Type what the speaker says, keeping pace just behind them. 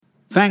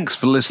Thanks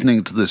for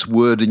listening to this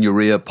Word in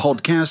Your Ear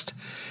podcast.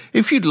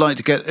 If you'd like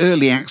to get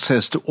early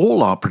access to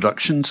all our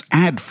productions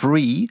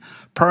ad-free,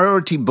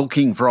 priority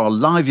booking for our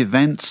live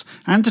events,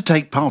 and to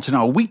take part in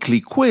our weekly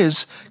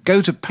quiz,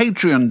 go to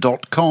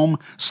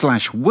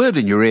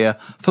patreon.com/wordinyourear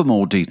for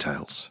more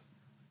details.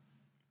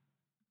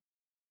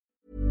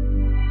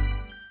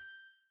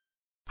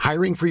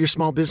 Hiring for your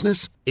small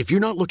business? If you're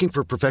not looking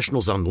for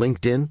professionals on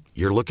LinkedIn,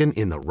 you're looking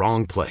in the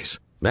wrong place.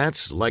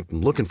 That's like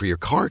looking for your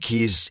car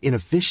keys in a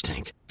fish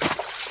tank.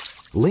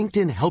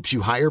 LinkedIn helps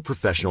you hire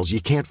professionals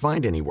you can't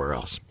find anywhere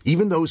else,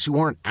 even those who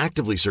aren't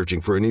actively searching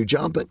for a new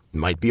job but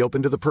might be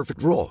open to the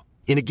perfect role.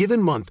 In a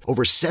given month,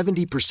 over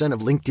 70%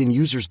 of LinkedIn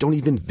users don't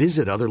even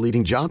visit other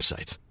leading job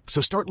sites.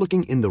 So start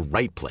looking in the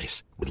right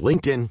place. With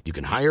LinkedIn, you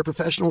can hire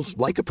professionals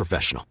like a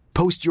professional.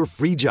 Post your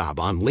free job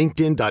on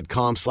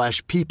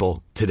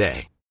linkedin.com/people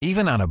today.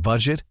 Even on a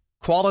budget,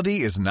 quality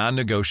is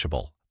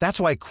non-negotiable. That's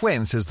why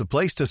Quince is the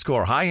place to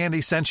score high-end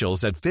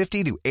essentials at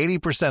 50 to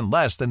 80%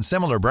 less than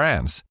similar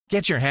brands.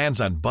 Get your hands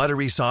on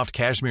buttery soft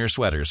cashmere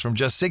sweaters from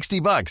just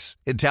 $60,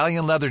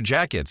 Italian leather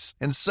jackets,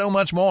 and so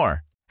much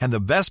more. And the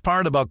best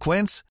part about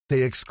Quince,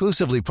 they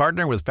exclusively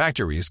partner with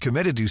factories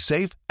committed to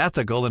safe,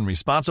 ethical, and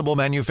responsible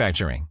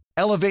manufacturing.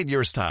 Elevate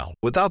your style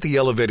without the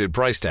elevated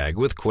price tag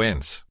with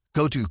Quince.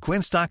 Go to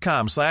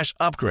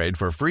quince.com/upgrade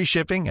for free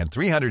shipping and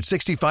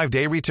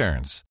 365-day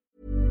returns.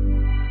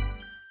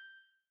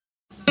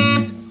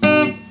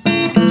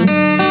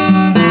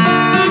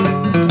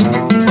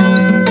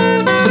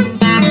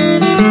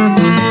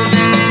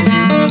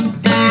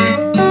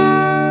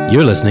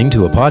 You're listening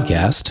to a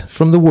podcast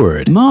from The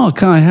Word.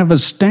 Mark, I have a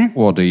stack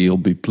waddy you'll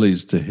be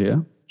pleased to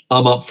hear.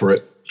 I'm up for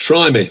it.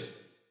 Try me.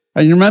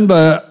 And you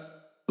remember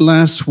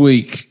last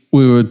week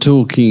we were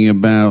talking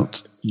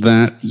about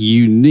that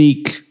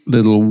unique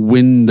little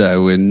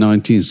window in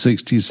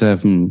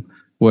 1967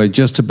 where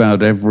just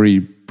about every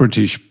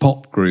British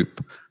pop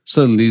group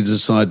suddenly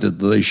decided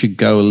that they should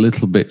go a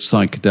little bit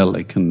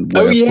psychedelic and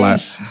wear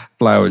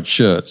flowered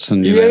shirts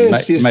and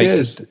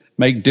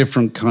make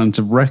different kinds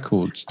of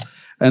records.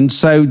 And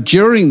so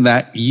during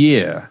that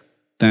year,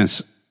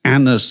 that's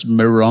Annus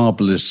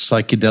Mirabilis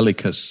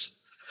Psychedelicus,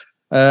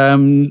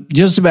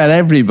 just about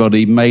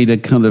everybody made a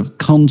kind of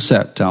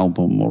concept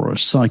album or a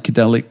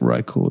psychedelic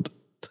record.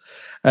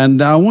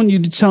 And I want you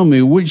to tell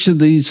me which of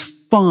these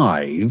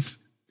 5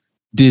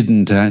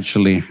 didn't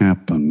actually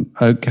happen,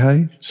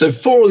 okay? So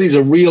 4 of these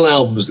are real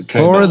albums that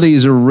came out. 4 of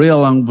these are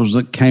real albums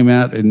that came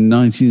out in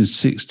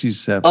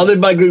 1967. Are they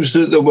by groups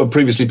that were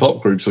previously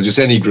pop groups or just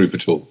any group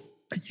at all?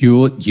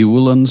 You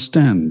will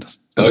understand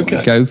as we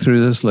go through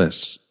this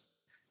list.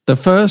 The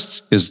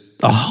first is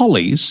the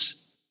Hollies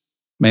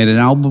made an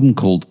album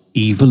called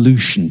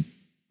Evolution.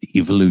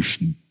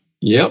 Evolution.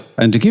 Yep.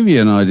 And to give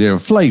you an idea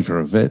of flavour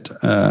of it, 2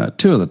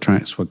 of the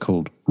tracks were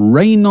called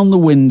Rain on the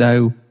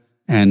Window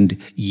and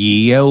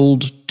Ye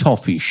Old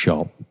Toffee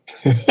Shop.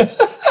 You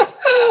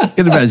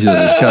can imagine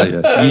this, can't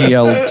you? Ye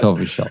Old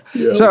Toffee Shop.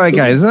 So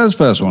that's the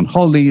first one,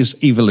 Hollies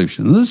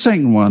Evolution. And the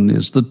second one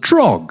is the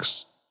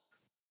Trogs.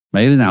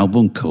 Made an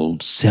album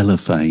called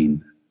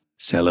Cellophane.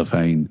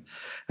 Cellophane.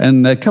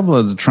 And a couple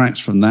of the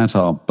tracks from that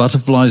are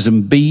Butterflies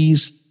and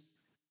Bees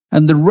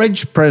and the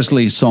Reg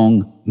Presley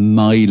song,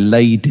 My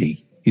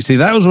Lady. You see,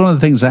 that was one of the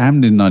things that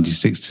happened in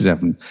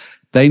 1967.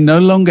 They no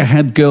longer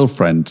had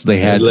girlfriends. They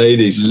had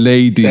ladies.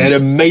 They had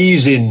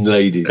amazing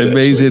ladies.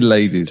 Amazing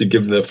ladies. To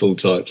give them their full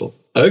title.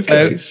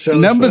 Okay. So,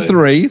 number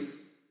three,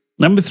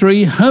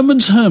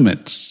 Herman's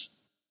Hermits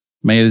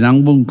made an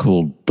album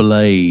called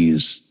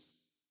Blaze.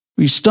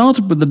 We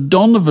started with the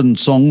Donovan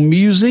song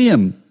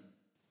Museum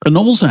and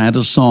also had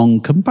a song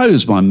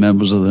composed by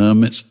members of the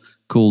Hermits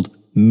called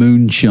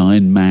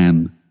Moonshine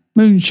Man.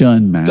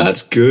 Moonshine Man.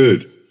 That's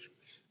good.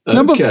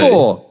 Okay.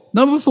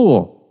 Number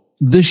four,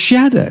 The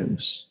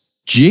Shadows.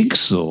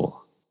 Jigsaw.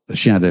 The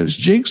Shadows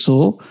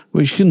Jigsaw,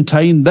 which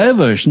contained their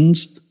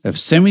versions of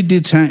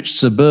Semi-Detached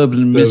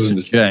Suburban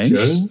Mr.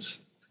 James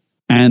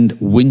and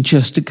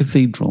Winchester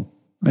Cathedral.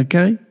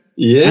 Okay?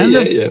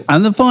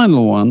 And the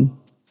final one,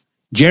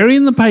 Jerry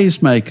and the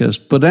Pacemakers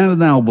put out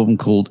an album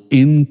called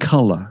In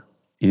Colour.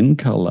 In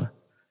Colour.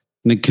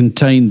 And it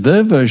contained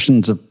their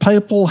versions of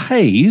Purple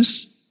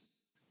Haze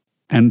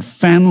and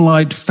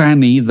Fanlight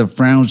Fanny, the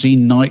Frowsy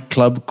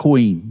Nightclub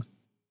Queen.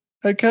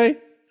 Okay?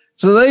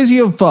 So those are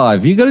your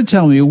 5. You've got to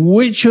tell me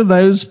which of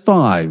those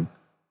 5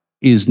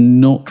 is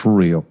not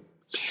real.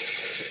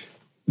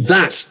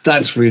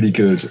 That's really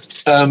good.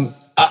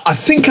 I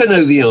think I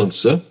know the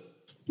answer,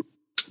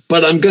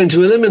 but I'm going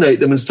to eliminate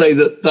them and say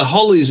that the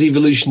Hollies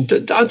Evolution,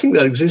 I think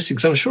that existed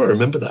because I'm sure I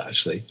remember that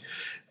actually.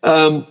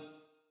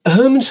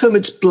 Herman's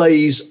Hermits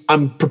Blaze,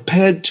 I'm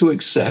prepared to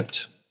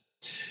accept.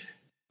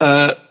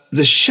 The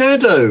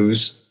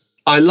Shadows,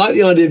 I like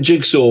the idea of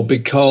Jigsaw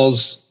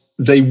because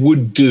they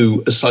would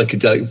do a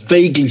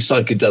vaguely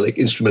psychedelic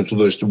instrumental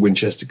version of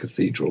Winchester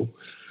Cathedral.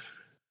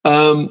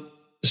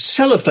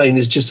 Cellophane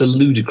is just a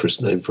ludicrous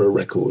name for a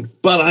record,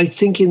 but I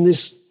think in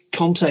this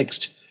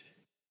context,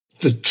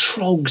 the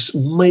Trogs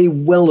may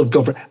well have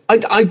gone for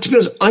it. To be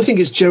honest, I think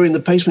it's Jerry and the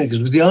Pacemakers,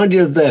 because the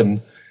idea of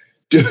them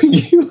doing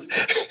you.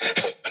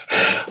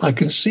 I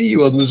can see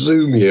you on the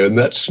Zoom here, and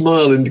that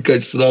smile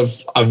indicates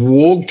that I've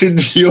walked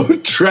into your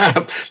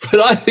trap. But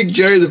I think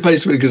Jerry the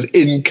Pacemaker's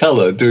in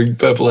colour doing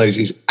Purple Haze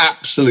is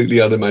absolutely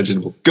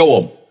unimaginable. Go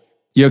on.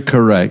 You're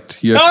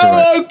correct.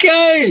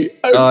 Okay.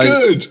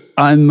 Good.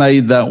 I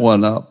made that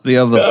one up. The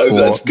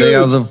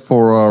other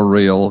four are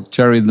real.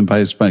 Jerry and the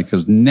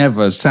Pacemakers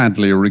never,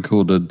 sadly,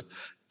 recorded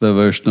the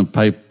version of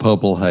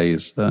Purple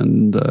Haze,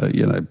 and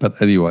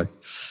But anyway,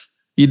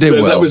 you did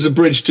well. That was a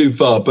bridge too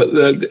far, but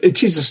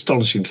it is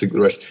astonishing to think of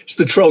the rest. It's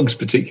the Trogs,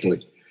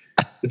 particularly.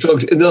 The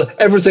Trogs.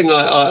 Everything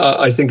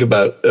I think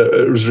about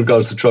as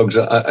regards to Trogs,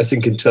 I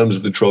think in terms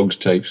of the Trogs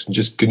tapes. And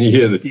just can you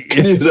hear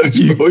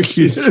those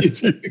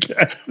voices? A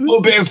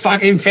little bit of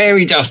fucking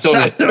fairy dust on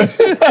it.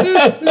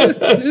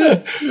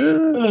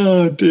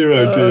 Oh dear!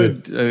 Oh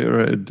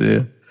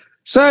dear!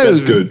 So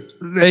that's good.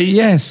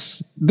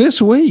 Yes,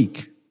 this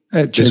week.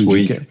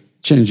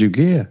 Change Your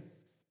Gear.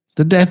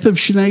 The death of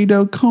Sinead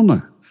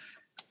O'Connor.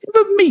 You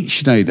ever meet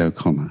Sinead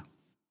O'Connor?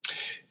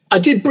 I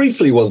did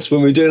briefly once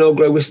when we were doing Old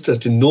Grey Whistle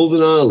Test in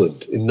Northern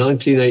Ireland in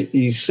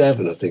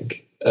 1987, I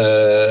think.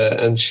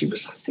 And she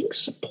was, I think,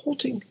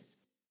 supporting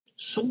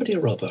somebody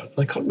or other.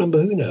 I can't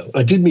remember who now.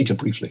 I did meet her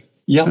briefly.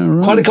 Yeah,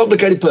 right. Quite a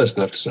complicated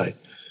person, I have to say.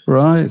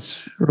 Right.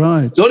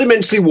 Not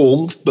immensely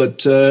warm,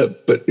 but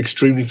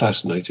extremely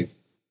fascinating.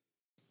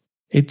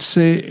 It's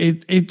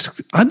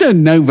I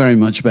don't know very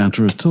much about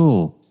her at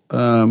all.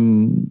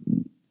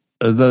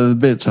 The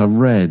bits I've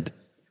read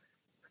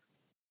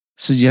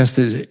suggest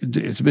that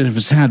it's a bit of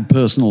a sad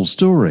personal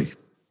story.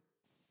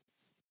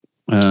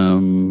 A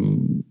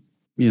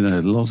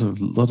lot of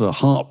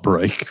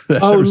heartbreak there.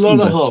 Oh, a lot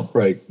of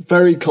heartbreak.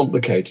 Very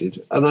complicated.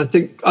 And I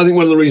think one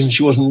of the reasons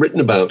she wasn't written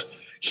about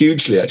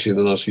hugely, actually, in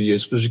the last few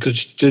years was because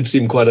she did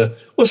seem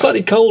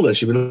slightly cold,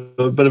 actually,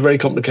 but a very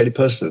complicated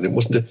person. And it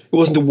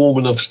wasn't a warm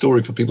enough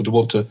story for people to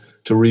want to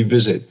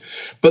revisit.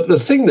 But the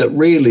thing that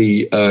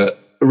really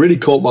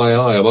caught my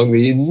eye among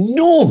the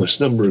enormous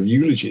number of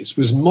eulogies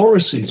was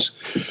Morrissey's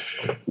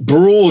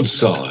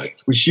broadside,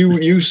 which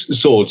you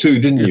saw too,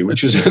 didn't you?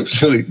 Which was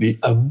absolutely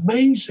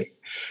amazing.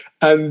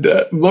 And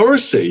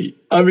Morrissey,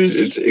 I mean,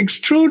 it's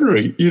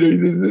extraordinary.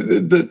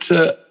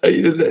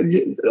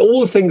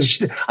 All the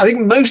things. I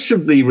think most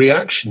of the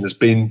reaction has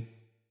been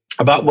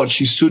about what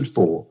she stood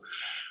for,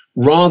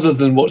 rather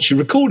than what she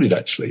recorded.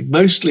 Actually,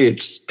 mostly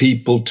it's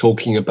people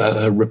talking about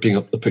her ripping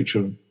up the picture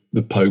of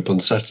the Pope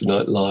on Saturday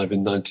Night Live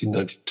in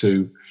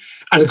 1992,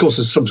 and of course,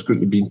 has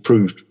subsequently been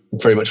proved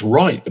very much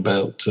right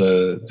about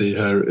her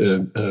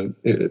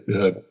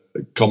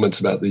comments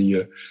about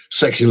the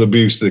sexual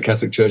abuse to the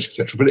Catholic Church,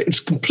 etc. But it's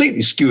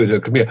completely skewered her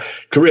career.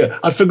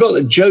 I forgot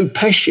that Joe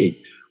Pesci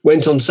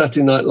went on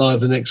Saturday Night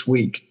Live the next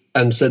week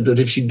and said that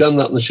if she'd done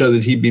that on the show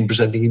that he'd been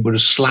presenting, he would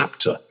have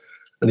slapped her.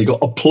 And he got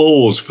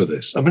applause for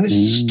this. I mean, it's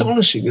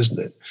astonishing, isn't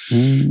it?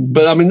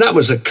 But I mean, that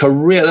was a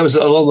career. That was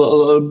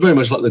very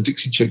much like the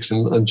Dixie Chicks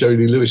and Jerry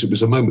Lee Lewis. It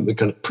was a moment that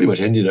kind of pretty much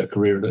ended her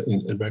career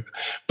in America.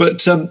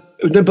 But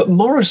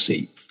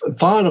Morrissey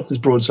fired off this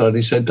broadside and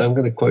he said, I'm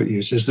going to quote you,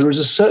 he says, there is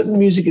a certain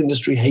music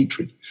industry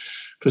hatred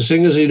for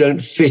singers who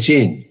don't fit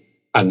in.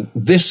 And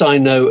this I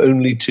know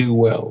only too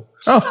well.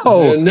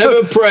 Oh,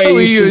 never praised. Oh,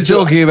 you were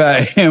talking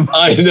about him.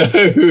 I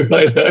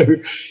know.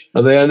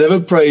 And they are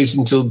never praised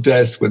until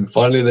death, when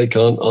finally they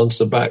can't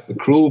answer back. The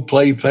cruel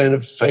playpen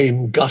of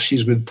fame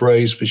gushes with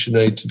praise for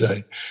Sinead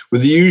today,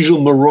 with the usual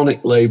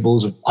moronic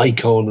labels of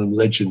icon and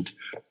legend.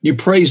 You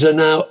praise her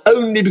now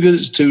only because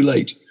it's too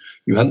late.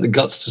 You hadn't the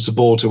guts to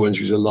support her when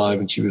she was alive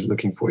and she was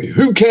looking for you.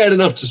 Who cared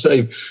enough to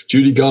save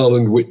Judy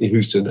Garland, Whitney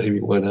Houston, Amy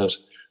Winehouse,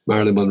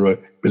 Marilyn Monroe,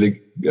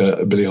 Billie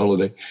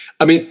Holiday?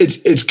 I mean,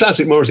 it's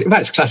classic Morrissey. In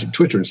fact, it's classic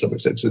Twitter in some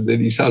sense.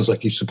 He sounds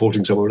like he's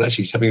supporting someone and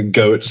actually he's having a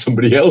go at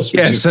somebody else.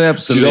 Yes,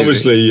 absolutely. Which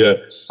is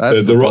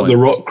obviously the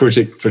rock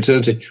critic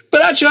fraternity.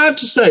 But actually, I have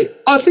to say,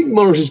 I think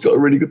Morrissey's got a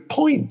really good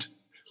point.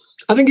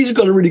 I think he's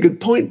got a really good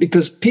point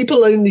because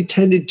people only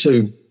tended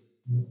to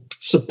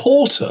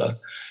support her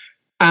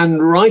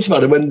and write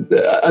about her when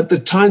at the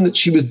time that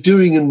she was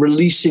doing and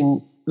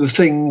releasing the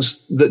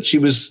things that she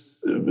was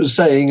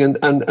saying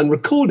and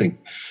recording.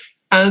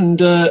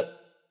 And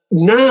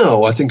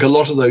now I think a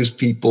lot of those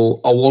people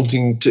are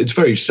wanting to, it's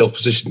very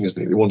self-positioning,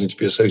 isn't it? They're wanting to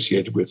be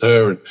associated with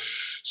her and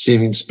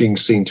being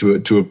seen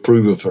to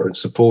approve of her and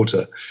support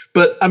her.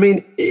 But I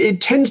mean,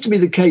 it tends to be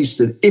the case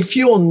that if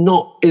you're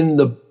not in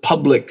the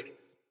public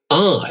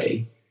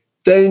eye,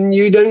 then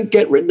you don't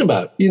get written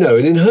about, And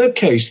in her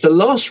case, I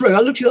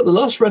looked it up, the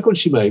last record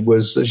she made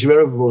was, she made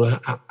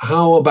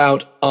How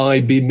About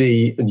I Be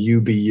Me and You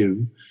Be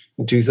You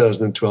in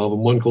 2012,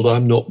 and one called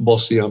I'm Not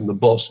Bossy, I'm the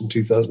Boss in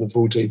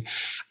 2014.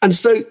 And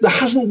so there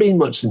hasn't been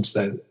much since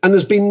then. And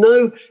there's been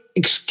no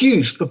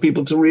excuse for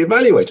people to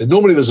reevaluate it.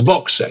 Normally there's a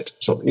box set,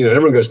 something,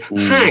 everyone goes,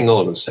 hang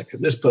on a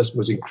second, this person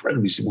was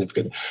incredibly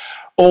significant.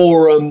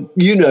 Or,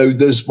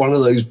 there's one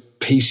of those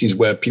pieces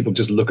where people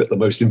just look at the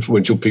most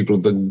influential people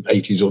of the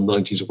 80s or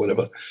 90s or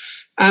whatever.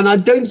 And I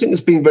don't think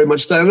there's been very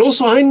much there. And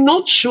also, I'm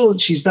not sure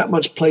that she's that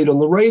much played on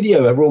the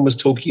radio. Everyone was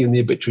talking in the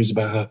obituaries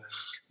about her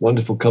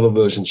wonderful cover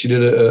version. She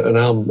did an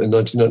album in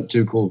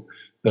 1992 called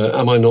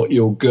Am I Not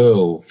Your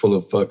Girl, full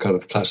of kind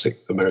of classic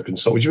American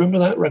soul. Do you remember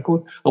that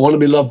record? I Want to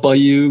Be Loved by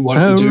You, Why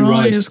Don't You Do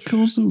Right,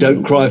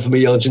 Don't Cry for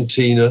Me,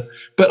 Argentina.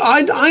 But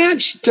I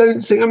actually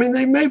don't think, I mean,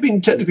 they may have been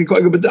technically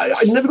quite good, but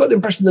I never got the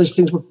impression those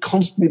things were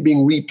constantly being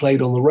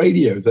replayed on the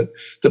radio,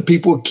 that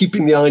people were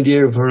keeping the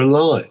idea of her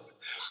alive.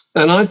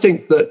 And I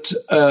think that,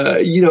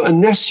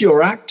 unless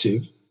you're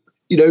active,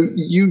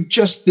 you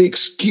just, the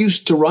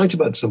excuse to write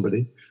about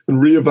somebody and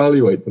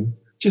reevaluate them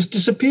just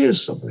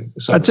disappears something.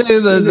 I tell you,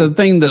 the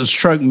thing that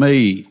struck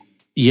me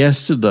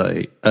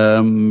yesterday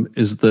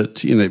is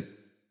that,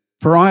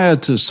 prior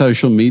to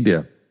social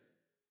media,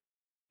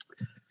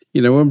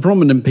 when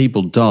prominent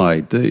people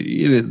died,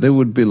 there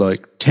would be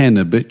like 10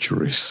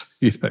 obituaries.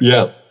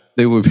 Yeah.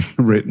 They would be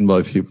written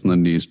by people in the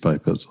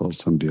newspapers or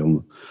somebody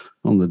on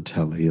the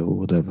telly or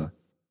whatever.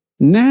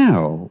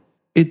 Now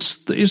it's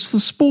the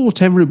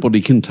sport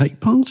everybody can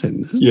take part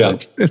in,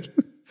 isn't it?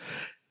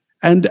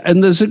 And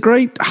there's a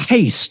great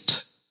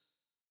haste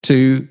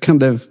to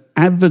kind of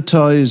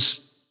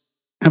advertise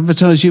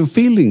your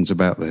feelings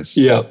about this.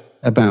 Yeah.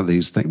 About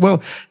these things.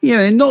 Well,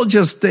 not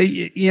just so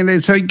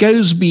it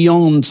goes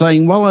beyond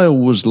saying, well, I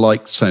always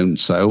liked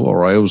so-and-so,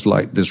 or I always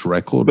liked this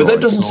record. But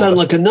that doesn't sound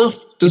like enough,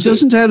 does it? It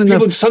doesn't sound enough.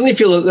 People suddenly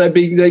feel that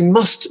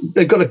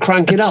they've got to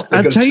crank it up.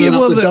 They've got to turn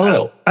up the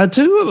dial. I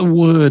tell you what the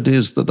word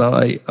is that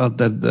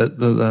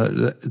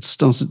it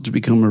started to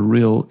become a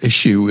real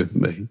issue with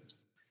me,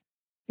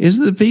 is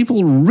that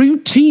people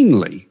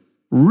routinely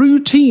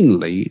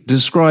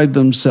describe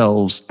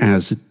themselves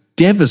as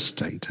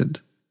devastated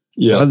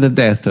by the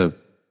death of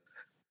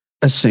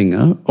a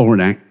singer or an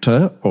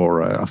actor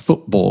or a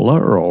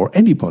footballer or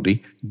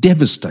anybody.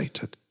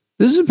 Devastated.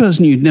 This is a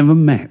person you'd never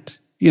met.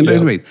 You know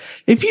what I mean?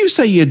 If you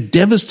say you're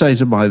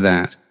devastated by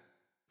that,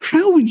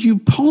 how would you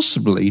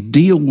possibly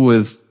deal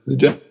with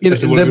the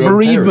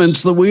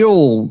bereavements that we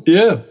all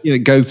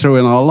go through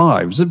in our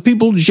lives, that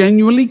people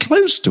genuinely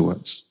close to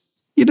us?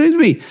 You know what I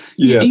mean?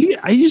 Yeah.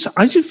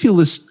 I just feel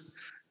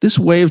this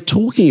way of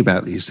talking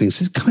about these things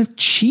is kind of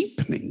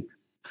cheapening,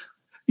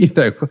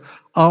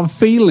 our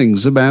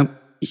feelings about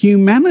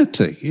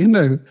humanity,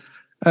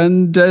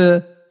 and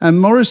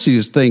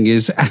Morrissey's thing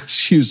is,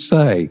 as you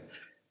say,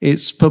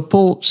 it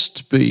purports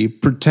to be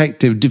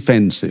protective,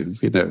 defensive.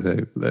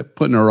 They're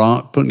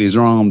putting his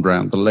arm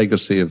around the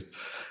legacy of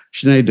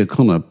Sinead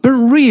O'Connor, but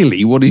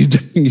really, what he's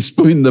doing is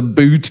putting the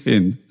boot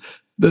in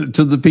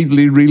to the people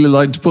he really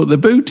like to put the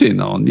boot in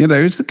on.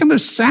 It's the kind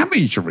of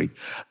savagery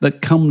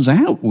that comes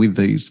out with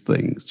these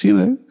things.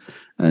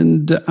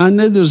 And I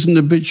know there's an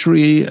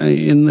obituary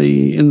in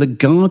the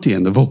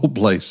Guardian of all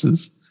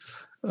places,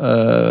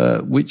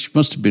 which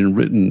must have been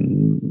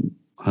written.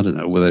 I don't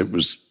know whether it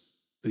was.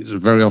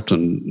 Very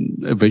often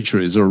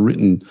obituaries are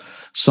written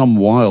some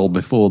while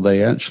before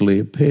they actually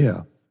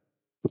appear,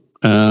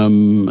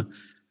 but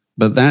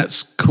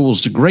that's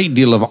caused a great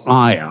deal of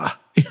ire.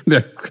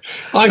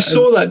 I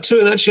saw that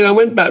too, and actually I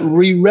went back and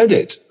reread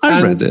it.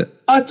 I read it.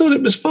 I thought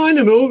it was fine.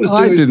 I mean, all it was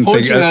doing was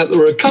pointing out there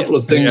were a couple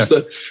of things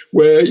that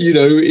where,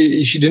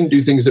 she didn't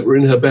do things that were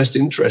in her best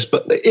interest.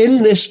 But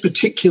in this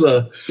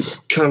particular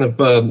kind of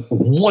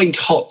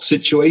white-hot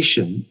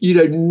situation,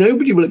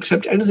 nobody will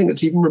accept anything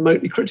that's even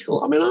remotely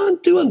critical. I mean, I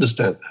do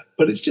understand that,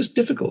 but it's just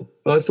difficult.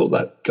 But I thought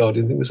that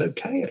Guardian thing was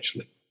okay,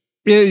 actually.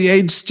 Yeah,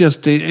 it's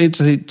just, it's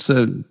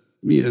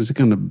a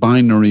kind of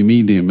binary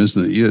medium,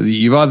 isn't it?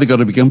 You've either got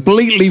to be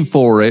completely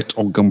for it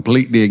or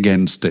completely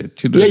against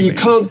it. You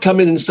can't come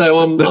in and say,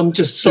 I'm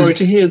just sorry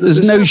to hear that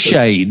there's no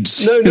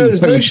shades. No,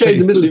 there's no shade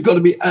in the middle. You've got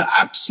to be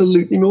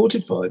absolutely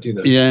mortified,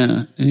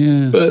 Yeah.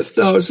 But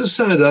no, it's a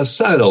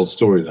sad old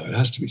story, though. It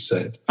has to be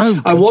said.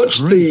 Oh, I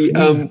watched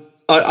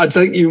I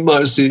think you might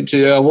have seen it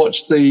too. I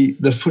watched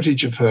the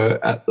footage of her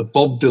at the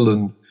Bob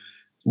Dylan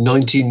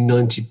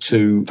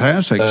 1992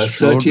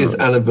 30th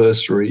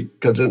anniversary,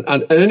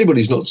 and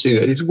anybody's not seen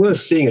it, it's worth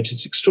seeing it.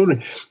 It's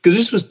extraordinary because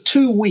this was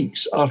 2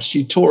 weeks after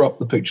she tore up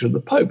the picture of the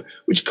Pope,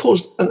 which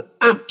caused an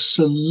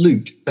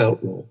absolute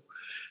outroar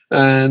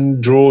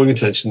and drawing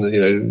attention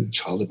to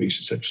child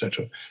abuse,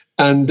 etc.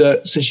 And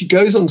so she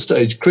goes on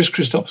stage. Chris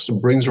Christopherson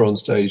brings her on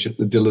stage at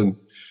the Dylan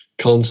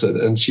concert,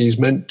 and she's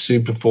meant to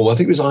perform, I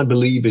think it was I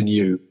Believe in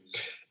You.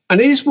 And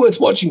it is worth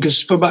watching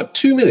because for about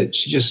 2 minutes,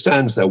 she just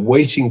stands there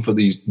waiting for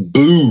these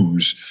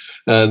boos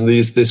and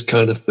this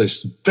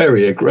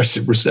very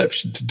aggressive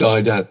reception to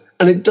die down.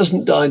 And it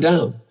doesn't die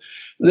down.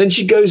 And then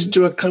she goes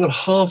into a kind of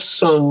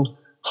half-sung,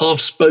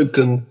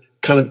 half-spoken,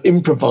 kind of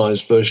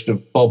improvised version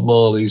of Bob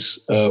Marley's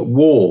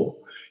War.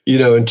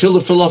 Until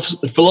the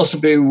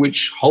philosophy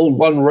which hold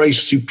one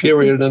race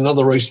superior and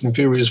another race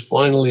inferior is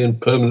finally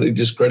and permanently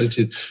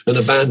discredited and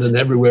abandoned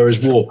everywhere is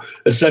war,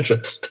 etc.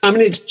 I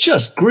mean, it's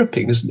just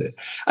gripping, isn't it?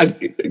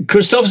 And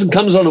Christopherson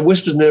comes on and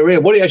whispers in her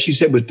ear. What he actually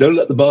said was, "Don't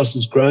let the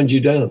bastards grind you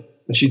down."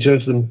 And she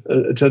turned to him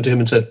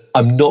and said,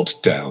 "I'm not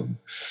down."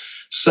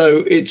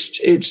 So it's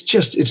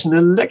an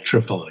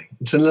electrifying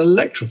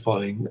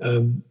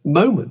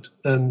moment,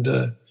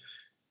 and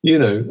You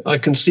know, I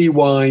can see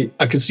why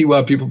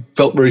people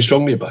felt very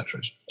strongly about her.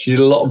 She did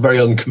a lot of very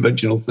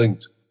unconventional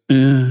things.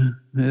 Yeah.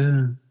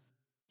 And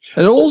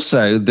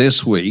also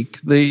this week,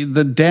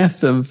 the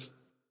death of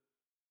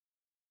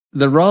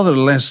the rather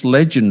less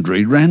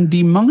legendary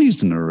Randy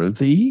Meisner of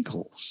the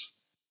Eagles.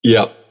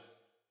 Yeah.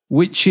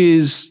 Which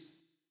is,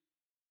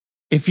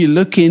 if you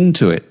look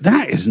into it,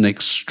 that is an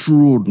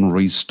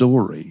extraordinary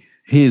story.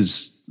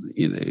 When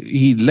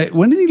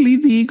did he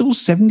leave the Eagles?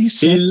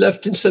 77? He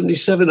left in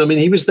 77. I mean,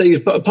 he was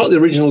part of the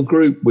original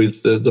group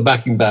with the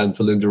backing band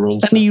for Linda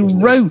Ronstadt. And he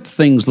wrote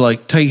things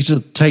like Take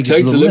It to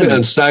the Limit.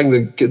 And sang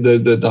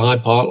the high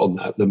part on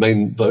that, the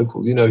main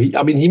vocal. You know,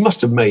 he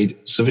must have made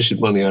sufficient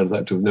money out of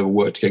that to have never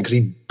worked again, because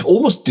he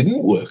almost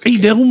didn't work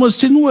again. He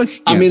almost didn't work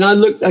again. I mean, I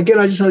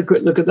just had a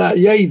quick look at that.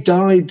 Yeah, he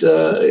died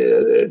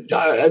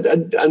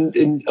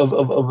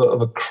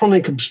of a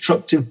chronic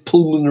obstructive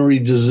pulmonary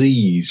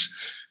disease.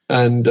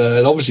 And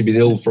had obviously been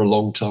ill for a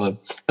long time,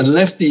 and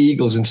left the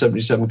Eagles in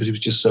 77 because he was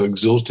just so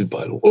exhausted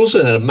by it all.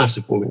 Also had a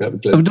massive falling out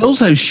with Glenn. But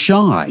also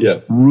shy. Yeah.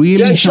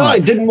 Really shy.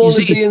 Didn't want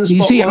to be in the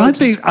spotlight.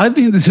 You see, I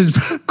think this is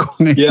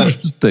quite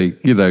interesting,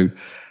 you know,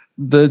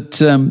 that,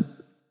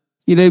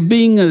 you know,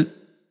 being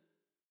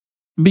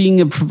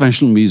a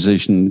professional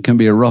musician can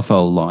be a rough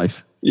old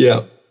life.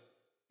 Yeah.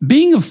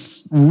 Being a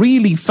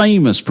really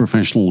famous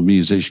professional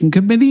musician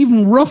can be an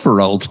even rougher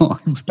old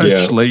life,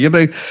 actually, you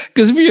know,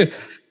 because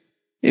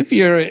if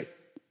you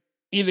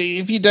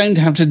don't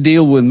have to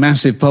deal with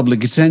massive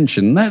public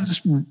attention,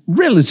 that's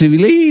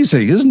relatively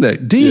easy, isn't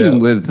it? Dealing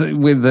with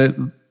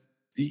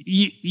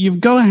you've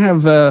got to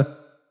have a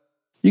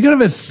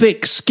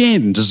thick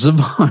skin to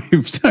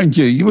survive, don't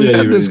you? We've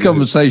had this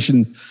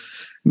conversation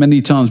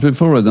many times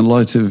before in the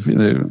light of, you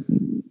know,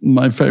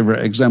 my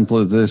favorite example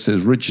of this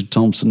is Richard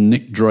Thompson,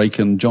 Nick Drake,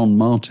 and John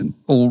Martin,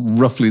 all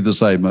roughly the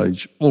same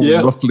age, all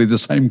roughly the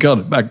same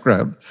kind of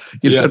background.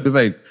 You know what I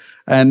mean?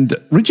 And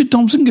Richard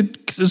Thompson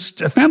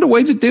just found a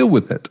way to deal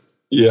with it.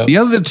 Yeah. The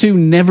other two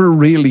never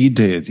really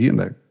did, you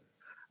know.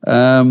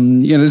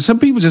 You know, some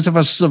people just have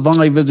a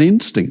survivor's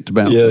instinct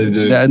about them. Yeah, they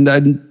do.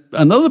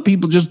 And other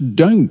people just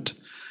don't.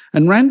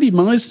 And Randy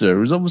Meisner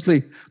has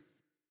obviously,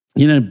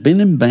 you know, been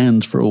in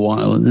bands for a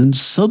while, and then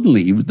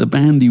suddenly the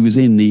band he was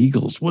in, the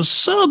Eagles, was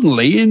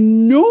suddenly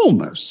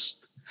enormous.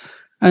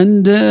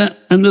 And there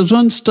was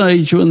one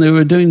stage when they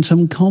were doing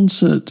some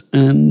concert,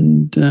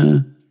 and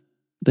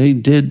they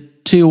did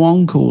 2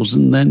 encores,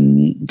 and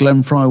then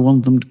Glenn Fry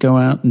wanted them to go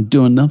out and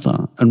do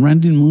another, and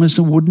Randy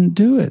Meisner wouldn't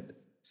do it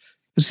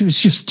because it was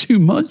just too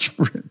much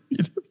for him. You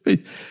know?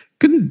 He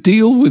couldn't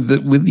deal with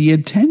the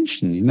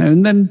attention, you know,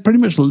 and then pretty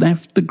much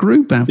left the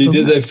group after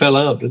that. They fell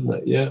out, didn't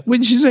they? Yeah,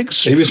 which is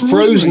extraordinary. He was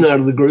frozen out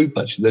of the group.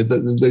 Actually,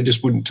 they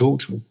just wouldn't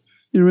talk to him.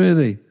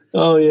 Really?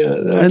 Oh yeah,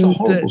 that's a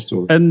horrible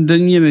story. And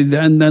then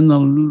and then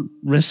the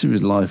rest of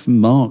his life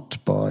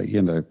marked by,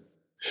 you know.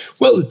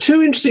 Well, the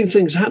 2 interesting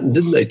things happened,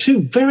 didn't they?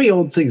 2 very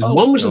odd things.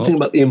 One was the thing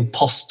about the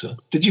imposter.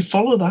 Did you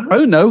follow that?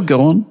 Oh, no,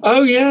 go on.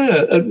 Oh,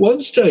 yeah. At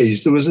one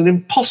stage, there was an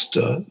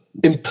imposter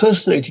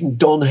impersonating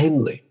Don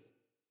Henley,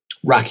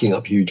 racking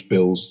up huge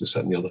bills, this,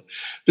 that, and the other.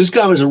 This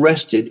guy was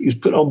arrested. He was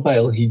put on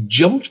bail. He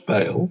jumped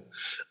bail,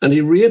 and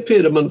he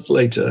reappeared a month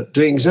later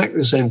doing exactly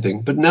the same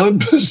thing, but now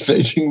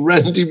impersonating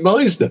Randy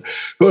Meisner,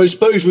 who I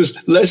suppose was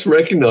less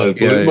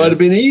recognizable. It might have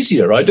been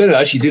easier. I don't know.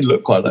 Actually, he did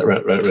look quite like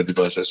Randy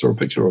Meisner. I saw a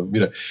picture of him,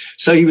 you know.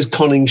 So he was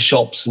conning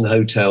shops and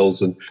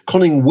hotels and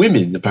conning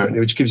women, apparently,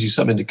 which gives you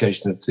some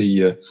indication of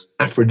the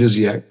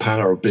aphrodisiac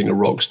power of being a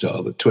rock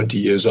star, that 20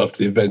 years after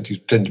the event, he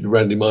pretended to be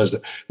Randy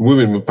Meisner.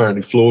 Women were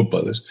apparently floored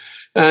by this.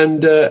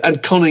 And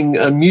conning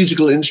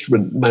musical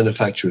instrument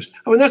manufacturers.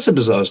 I mean, that's a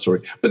bizarre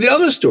story. But the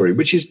other story,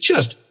 which is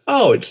just,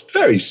 it's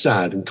very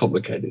sad and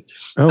complicated.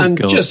 And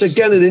God. Just,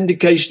 again, an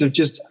indication of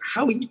just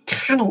how you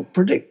cannot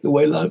predict the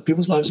way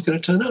people's lives are going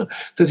to turn out.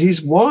 That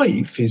his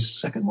wife, his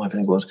second wife, I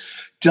think it was,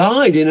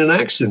 died in an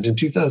accident in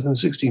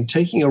 2016,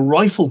 taking a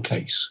rifle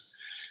case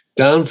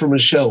down from a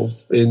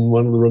shelf in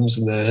one of the rooms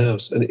in their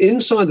house. And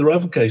inside the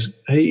rifle case,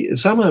 he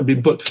somehow had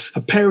been put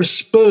a pair of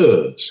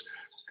spurs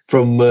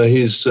from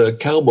his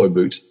cowboy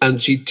boots,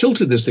 and she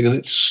tilted this thing and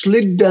it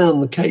slid down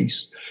the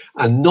case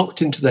and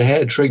knocked into the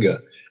hair trigger,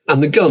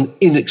 and the gun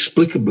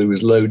inexplicably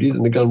was loaded,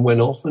 and the gun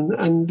went off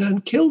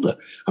and killed her.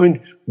 I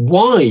mean,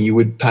 why you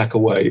would pack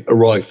away a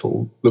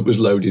rifle that was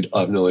loaded,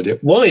 I have no idea.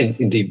 Why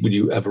indeed would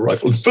you have a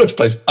rifle in the first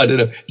place? I don't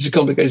know. It's a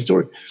complicated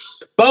story.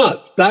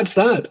 But that's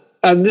that.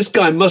 And this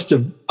guy must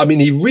have, I mean,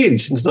 he really,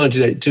 since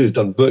 1982, has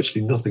done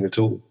virtually nothing at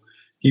all.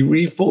 He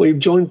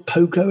joined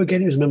Poco again.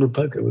 He was a member of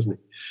Poco, wasn't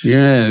he?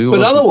 Yeah.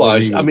 But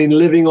otherwise, I mean,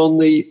 living on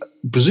the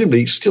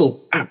presumably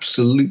still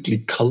absolutely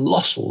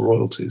colossal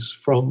royalties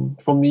from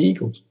the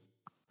Eagles.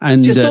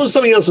 And just thought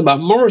something else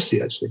about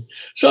Morrissey, actually.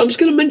 So I'm just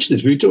going to mention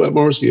this. We talked about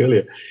Morrissey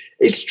earlier.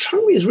 It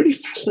struck me as really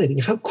fascinating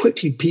how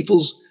quickly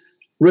people's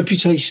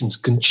reputations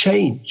can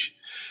change.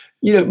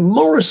 You know,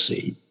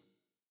 Morrissey,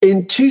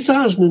 in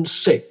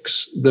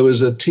 2006, there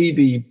was a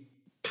TV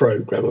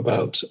program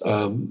about,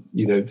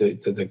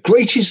 the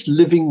greatest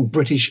living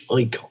British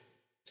icon.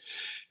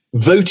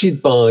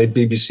 voted by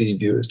BBC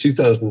viewers,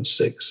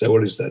 2006. So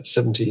what is that?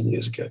 17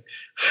 years ago.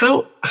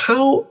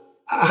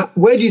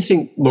 Where do you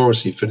think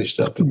Morrissey finished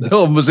up in that?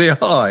 Oh, was he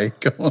high?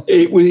 Come on.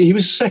 He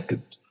was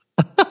second.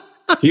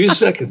 He was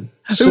second.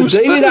 So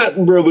David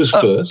Attenborough was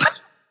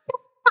first.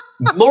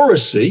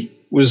 Morrissey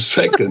was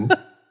second.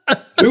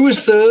 Who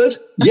was third?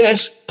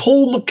 Yes,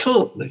 Paul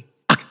McCartney.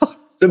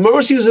 So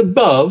Morrissey was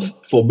above,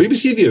 for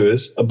BBC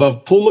viewers,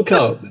 above Paul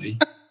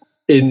McCartney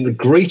in the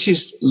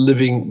greatest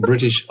living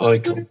British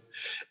icon.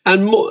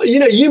 And,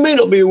 you may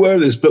not be aware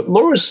of this, but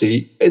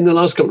Morrissey, in the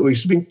last couple of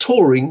weeks, has been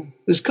touring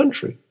this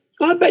country.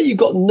 And I bet you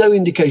got no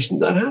indication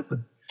that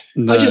happened.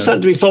 No. I just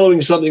happened to be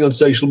following something on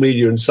social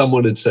media and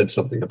someone had said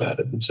something about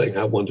it and saying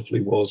how wonderful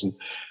he was. And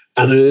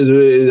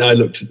I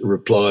looked at the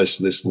replies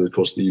to this and, of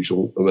course, the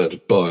usual amount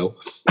of bile.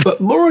 But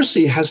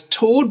Morrissey has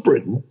toured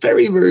Britain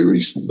very, very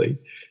recently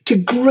to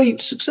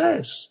great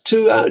success,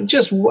 to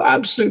just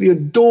absolutely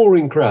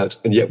adoring crowds.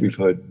 And yet we've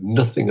heard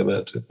nothing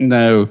about it.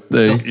 No,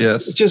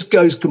 yes. It just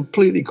goes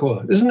completely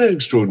quiet. Isn't it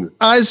extraordinary?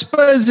 I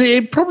suppose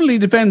it probably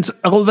depends,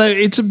 although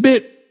it's a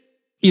bit,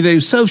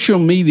 social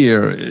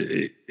media,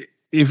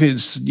 if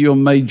it's your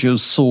major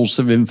source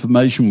of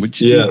information,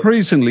 which it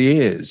increasingly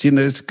is,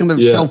 it's kind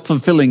of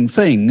self-fulfilling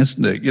thing,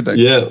 isn't it?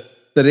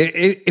 That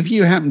if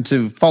you happen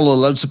to follow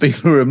lots of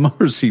people who are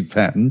Morrissey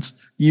fans,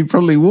 you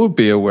probably would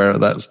be aware of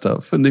that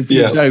stuff. And if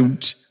you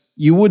don't,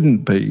 you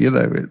wouldn't be,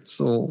 It's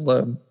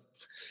all,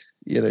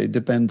 it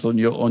depends on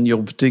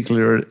your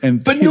particular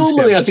enthusiasm. But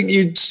normally I think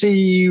you'd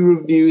see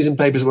reviews in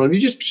papers, you're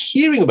just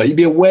hearing about it, you'd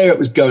be aware it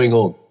was going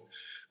on.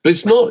 But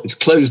it's not. It's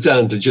closed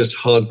down to just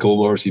hardcore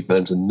Morrissey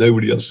fans and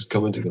nobody else is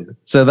commenting on it.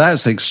 So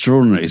that's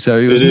extraordinary. So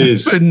it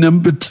was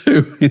number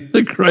 2 in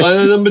the great.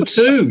 Number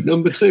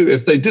two.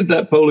 If they did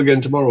that poll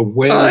again tomorrow,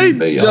 where would it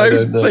be? I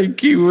don't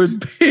think you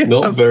would be.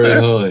 Not very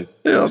high.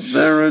 Not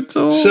there at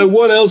all. So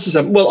what else has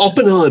happened? Well,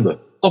 Oppenheimer.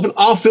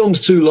 Our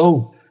film's too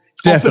long.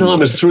 Definitely.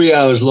 Oppenheimer's 3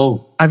 hours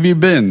long. Have you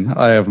been?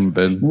 I haven't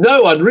been.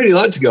 No, I'd really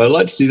like to go. I'd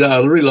like to see that.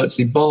 I'd really like to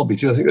see Barbie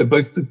too. I think they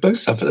both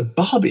suffer.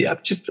 Barbie,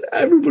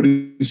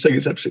 everybody who's saying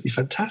it's absolutely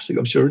fantastic.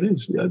 I'm sure it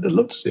is. I'd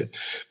love to see it.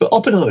 But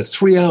Oppenheimer,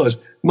 3 hours.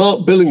 Mark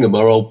Billingham,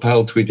 our old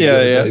pal, tweeted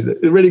the other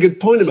day, a really good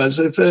point about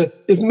it. So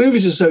if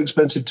movies are so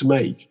expensive to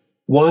make,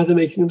 why are they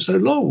making them so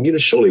long?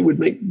 Surely it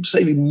would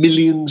saving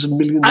millions and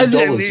millions of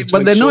dollars.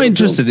 But they're not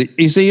interested.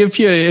 You see,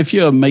 if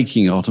you're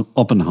making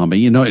Oppenheimer,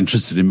 you're not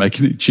interested in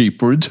making it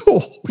cheaper at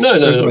all.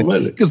 No,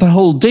 really. Because the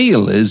whole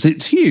deal is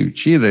it's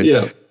huge.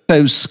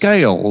 So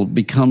scale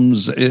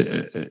becomes,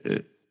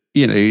 it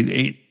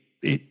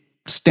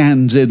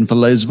stands in for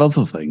loads of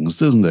other things,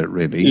 doesn't it?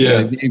 Really,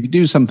 if you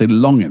do something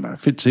long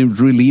enough, it seems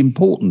really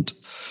important.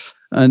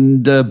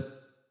 And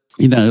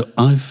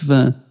I've.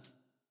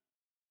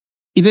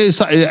 It's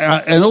like,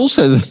 and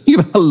also the thing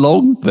about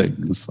long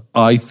things,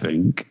 I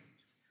think,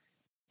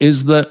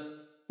 is that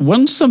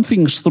once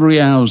something's 3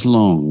 hours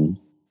long,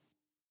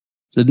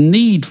 the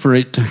need for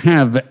it to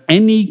have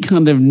any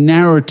kind of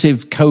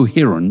narrative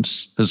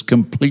coherence has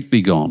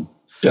completely gone.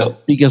 Yeah.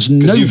 Because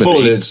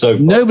nobody at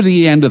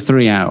the end of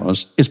 3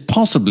 hours is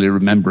possibly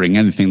remembering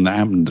anything that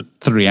happened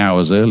 3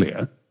 hours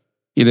earlier.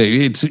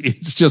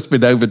 It's just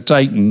been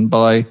overtaken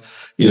by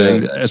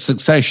a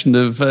succession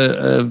of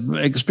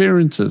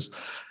experiences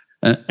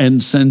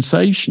and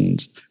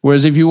sensations.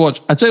 Whereas if you watch,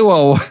 I tell you what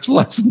I watched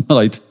last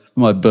night,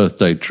 my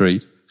birthday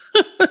treat.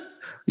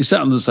 You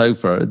sat on the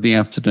sofa in the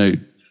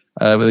afternoon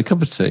with a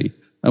cup of tea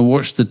and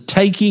watched The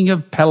Taking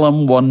of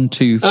Pelham 1,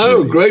 2, 3.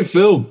 Oh, great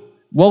film.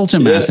 Walter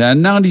Matthau,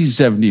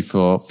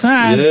 1974.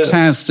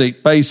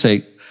 Fantastic,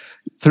 basic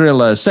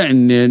thriller set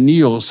in the New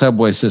York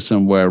subway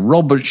system where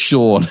Robert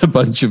Shaw and a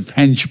bunch of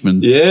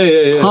henchmen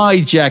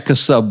hijack a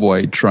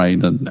subway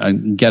train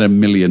and get $1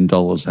 million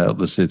out of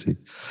the city.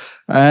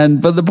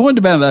 But the point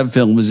about that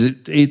film is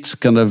it's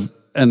kind of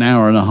an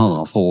hour and a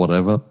half or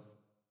whatever.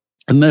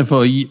 And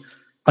therefore,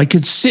 I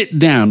could sit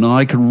down and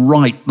I could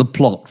write the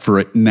plot for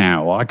it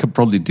now. I could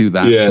probably do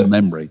that from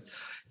memory.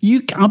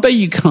 I bet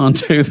you can't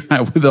do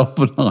that with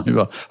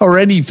Oppenheimer or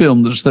any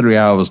film that's 3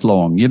 hours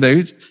long.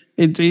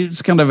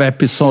 It's kind of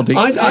episodic.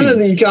 I don't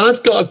think you can.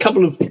 I've got a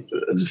couple of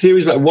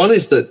theories about. One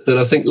is that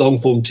I think long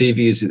form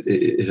TV has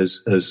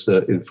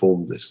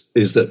informed this.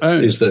 Is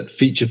that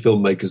feature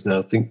filmmakers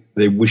now think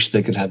they wish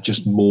they could have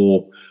just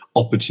more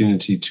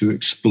opportunity to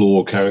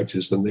explore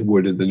characters than they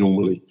would in the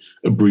normally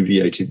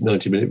abbreviated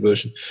 90-minute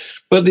version.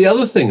 But the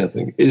other thing I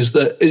think is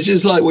that it's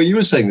just like what you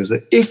were saying, is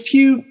that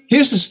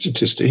here's the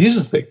statistic, here's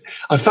the thing.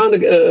 I found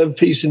a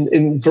piece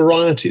in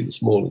Variety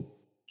this morning,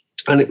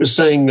 and it was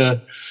saying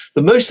that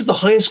most of the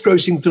highest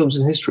grossing films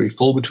in history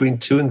fall between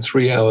 2 and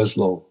 3 hours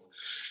long.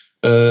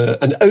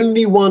 And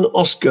only one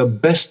Oscar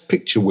Best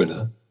Picture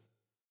winner,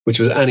 which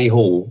was Annie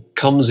Hall,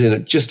 comes in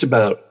at just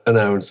about an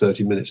hour and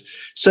 30 minutes.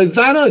 So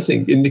that, I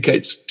think,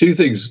 indicates two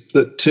things.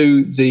 That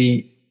to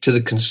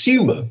the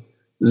consumer,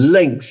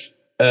 length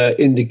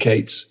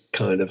indicates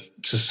kind of,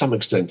 to some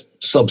extent,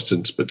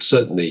 substance, but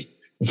certainly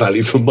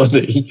value for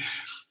money.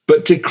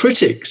 But to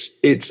critics,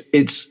 it's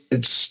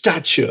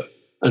stature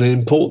and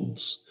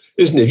importance,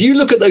 isn't it? If you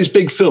look at those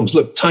big films,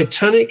 look,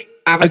 Titanic,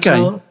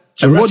 Avatar,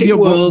 Jurassic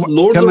World,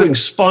 Lord of the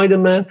Rings,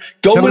 Spider-Man,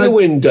 Gone with the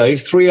Wind, Dave,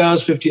 3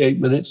 hours, 58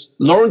 minutes.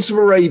 Lawrence of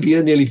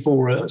Arabia, nearly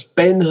 4 hours.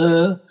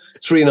 Ben-Hur,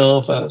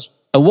 3.5 hours.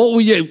 What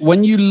were you,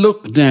 when you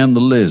look down the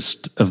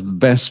list of the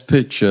best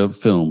picture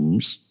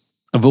films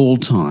of all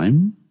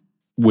time,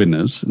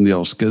 winners in the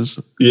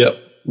Oscars,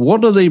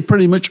 what do they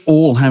pretty much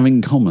all have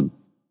in common?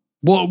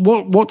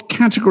 What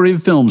category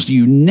of films do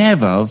you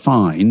never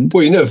find?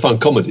 Well, you never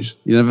find comedies.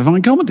 You never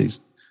find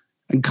comedies.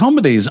 And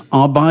comedies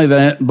are by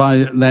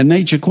their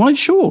nature quite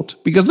short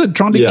because they're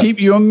trying to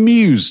keep you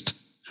amused.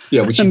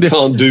 Yeah, which you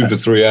can't do for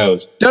 3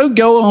 hours. Don't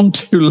go on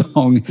too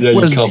long. Yeah,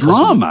 whereas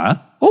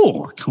drama,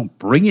 I can't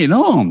bring it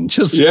on.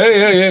 Just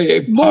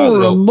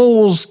more and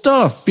more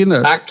stuff,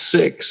 Act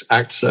 6,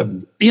 Act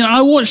 7.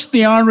 I watched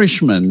The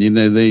Irishman,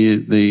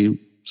 the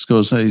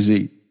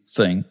Scorsese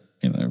thing,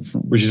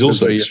 which is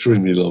also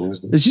extremely long,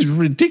 isn't it? This is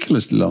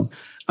ridiculously long.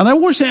 And I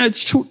watched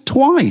it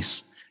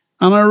twice.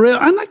 And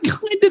I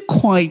kind of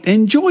quite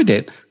enjoyed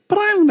it, but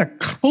I haven't a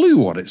clue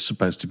what it's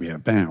supposed to be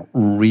about,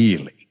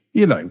 really.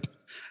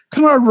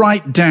 Can I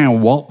write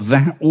down what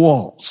that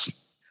was?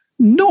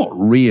 Not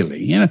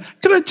really.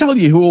 Can I tell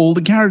you who all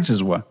the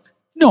characters were?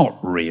 Not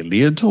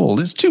really at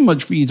all. It's too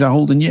much for you to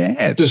hold in your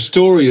head. The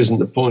story isn't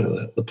the point of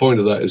that. The point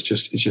of that is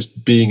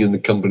just being in the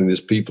company of these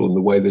people and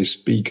the way they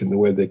speak and the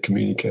way they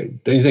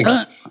communicate. Don't you think?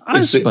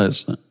 I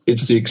suppose so.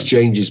 It's the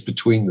exchanges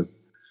between them.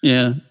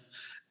 Yeah.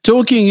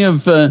 Talking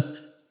of a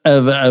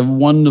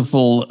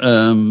wonderful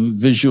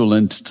visual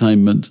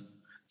entertainment,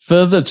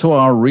 further to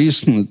our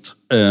recent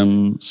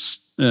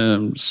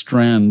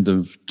strand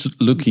of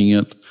looking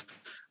at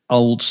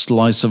old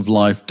slice of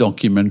life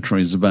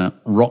documentaries about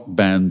rock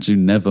bands who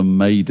never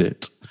made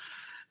it,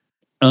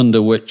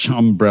 under which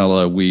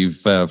umbrella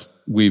we've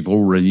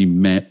already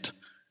met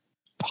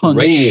Punch.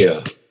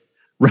 Rainier,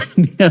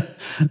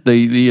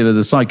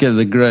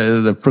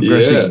 the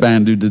progressive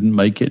band who didn't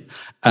make it,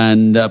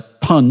 and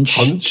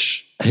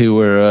Punch. Who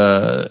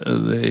were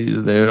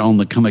they're on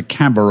the kind of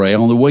cabaret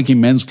on the working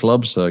men's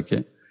club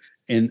circuit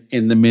in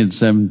the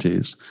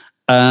mid-70s.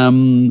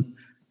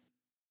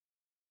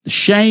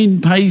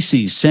 Shane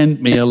Pacey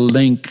sent me a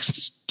link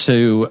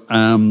to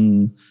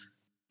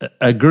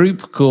a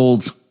group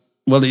called,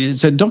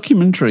 it's a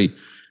documentary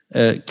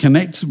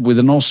connected with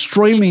an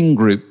Australian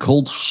group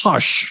called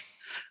Hush.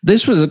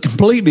 This was a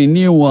completely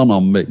new one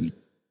on me.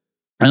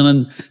 And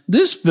then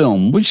this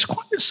film, which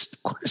is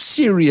quite a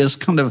serious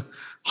kind of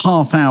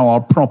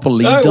half-hour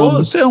properly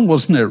done film,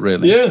 wasn't it,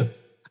 really? Yeah.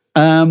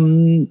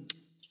 And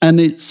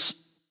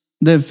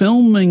they're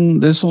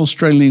filming this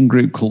Australian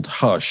group called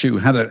Hush, who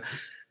had a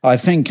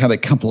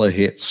couple of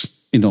hits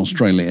in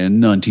Australia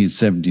in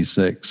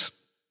 1976.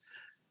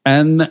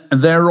 And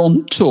they're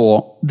on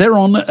tour. They're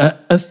on a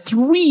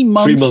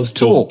 3-month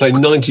tour.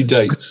 Playing 90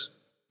 dates.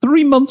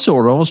 3-month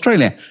tour of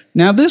Australia.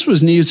 Now, this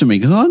was news to me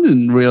because I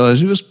didn't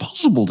realize it was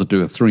possible to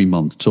do a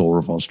 3-month tour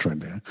of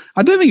Australia.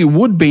 I don't think it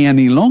would be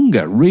any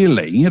longer,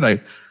 really,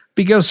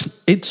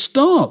 because it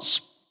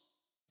starts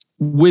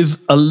with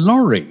a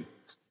lorry,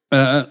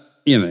 driven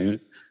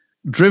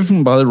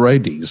by the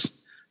roadies,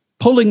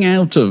 pulling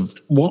out of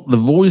what the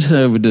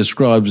voiceover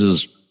describes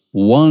as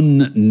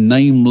one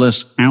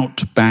nameless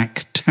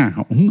outback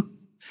town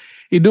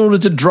in order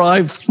to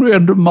drive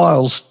 300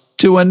 miles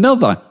to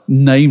another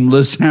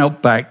nameless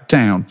outback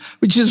town,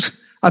 which is,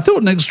 I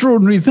thought, an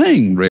extraordinary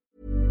thing, really.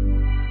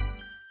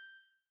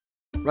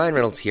 Ryan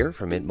Reynolds here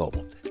from Mint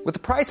Mobile. With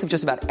the price of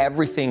just about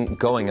everything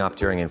going up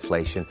during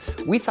inflation,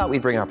 we thought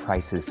we'd bring our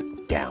prices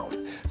down.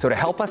 So to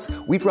help us,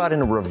 we brought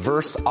in a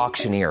reverse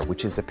auctioneer,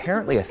 which is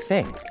apparently a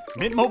thing.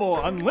 Mint Mobile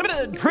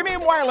Unlimited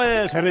Premium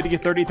Wireless. How to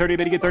get 30, 30,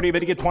 bit to get 30, bit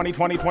to get 20,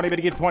 20, 20, bit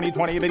to get 20,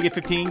 20, bit to get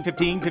 15,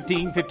 15,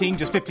 15, 15,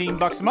 just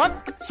 $15 a month?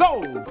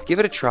 Sold! Give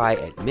it a try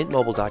at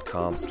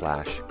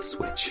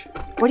mintmobile.com/switch.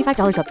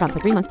 $45 up front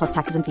for 3 months plus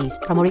taxes and fees.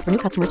 Promo rate for new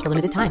customers for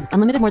limited time.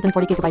 Unlimited more than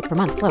 40 gigabytes per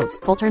month. Slows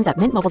full terms at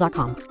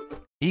mintmobile.com.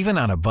 Even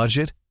on a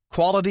budget,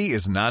 quality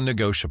is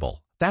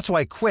non-negotiable. That's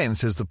why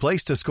Quince is the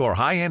place to score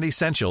high-end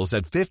essentials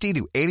at 50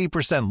 to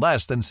 80%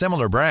 less than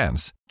similar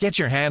brands. Get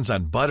your hands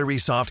on buttery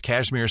soft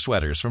cashmere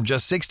sweaters from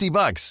just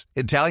 $60,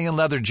 Italian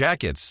leather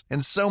jackets,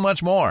 and so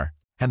much more.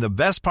 And the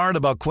best part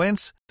about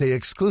Quince, they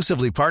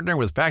exclusively partner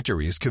with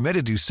factories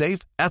committed to safe,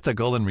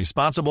 ethical, and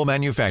responsible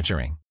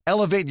manufacturing.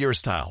 Elevate your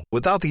style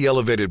without the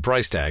elevated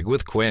price tag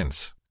with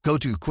Quince. Go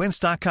to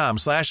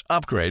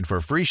quince.com/upgrade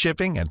for free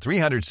shipping and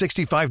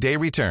 365-day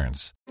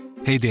returns.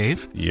 Hey,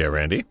 Dave. Yeah,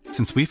 Randy.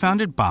 Since we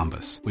founded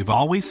Bombas, we've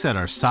always said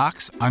our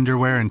socks,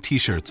 underwear, and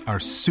T-shirts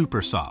are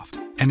super soft.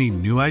 Any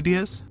new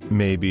ideas?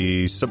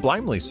 Maybe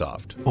sublimely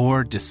soft.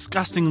 Or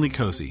disgustingly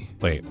cozy.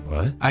 Wait,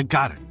 what? I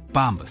got it.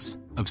 Bombas.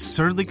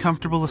 Absurdly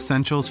comfortable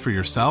essentials for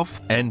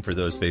yourself and for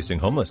those facing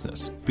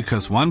homelessness.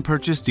 Because one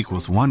purchased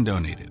equals one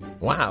donated.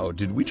 Wow,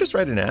 did we just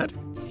write an ad?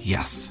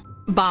 Yes.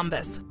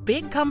 Bombas.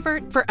 Big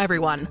comfort for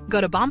everyone. Go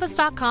to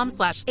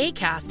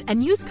bombas.com/ACAST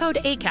and use code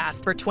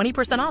ACAST for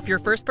 20% off your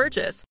first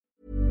purchase.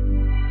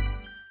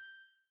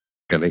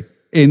 Really,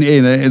 in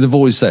the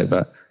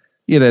voiceover,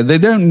 they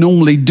don't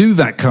normally do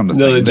that kind of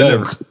thing. No, they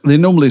don't. They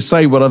normally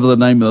say whatever the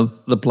name of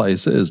the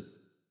place is.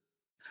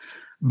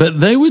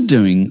 But they were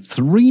doing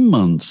 3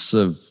 months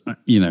of,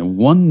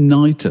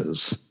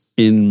 one-nighters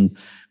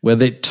where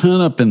they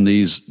turn up in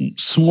these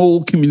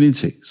small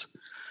communities,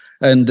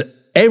 and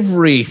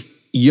every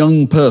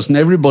young person,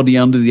 everybody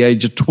under the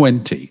age of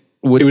 20,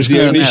 it was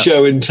the only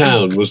show in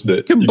town, wasn't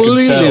it?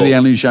 Completely the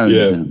only show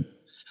in town.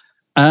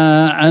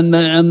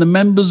 And the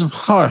members of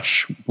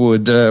Hush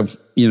would,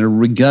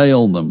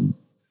 regale them.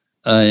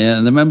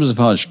 And the members of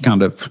Hush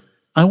kind of,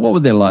 what were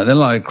they like? They're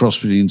like a cross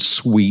between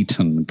sweet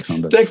and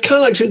kind of. They're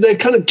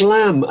kind of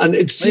glam, and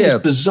it seems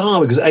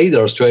bizarre because A,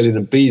 they're Australian,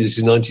 and B, this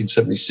is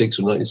 1976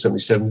 or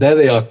 1977. There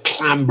they are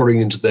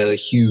clambering into their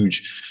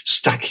huge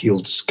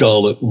stack-heeled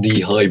scarlet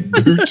knee-high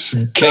boots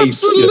and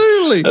capes,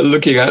 absolutely, and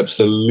looking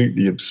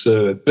absolutely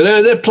absurd. But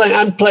they're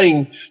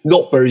playing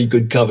not very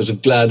good covers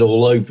of Glad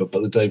All Over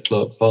by the Dave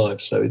Clark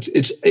Five. So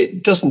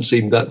it doesn't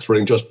seem that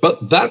thrilling to us,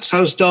 but that's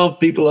how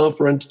starved people are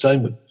for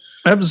entertainment.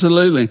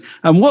 Absolutely.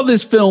 And what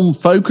this film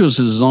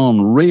focuses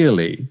on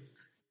really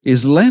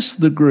is less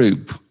the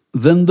group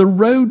than the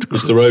road group.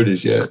 It's the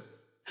roadies, yeah.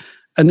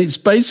 And it's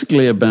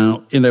basically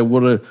about,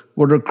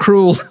 what a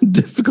cruel and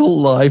difficult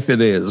life it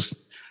is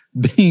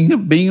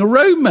being a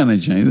road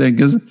manager,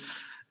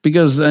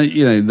 because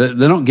they're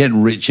not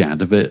getting rich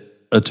out of it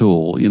at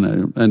all,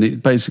 and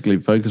it basically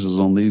focuses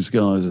on these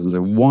guys and say,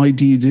 why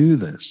do you do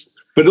this?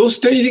 But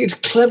also, don't you think it's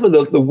clever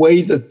the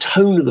way the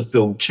tone of the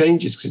film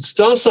changes? Because it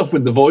starts off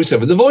with the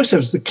voiceover. The voiceover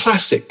is the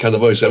classic kind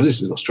of voiceover.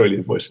 This is an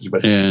Australian voiceover.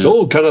 But it's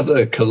all kind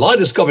of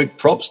kaleidoscopic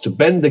props to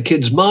bend the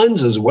kids'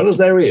 minds as well as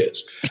their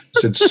ears.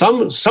 So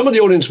some of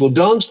the audience will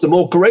dance. The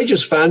more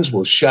courageous fans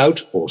will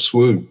shout or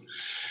swoon.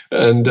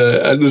 And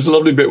there's a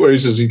lovely bit where he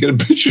says you get a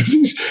picture of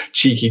these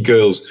cheeky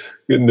girls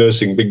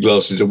nursing big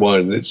glasses of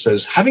wine, and it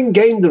says, having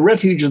gained the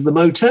refuge of the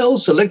motel,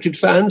 selected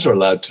fans are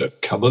allowed to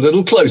come a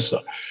little closer.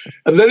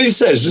 And then he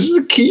says, this is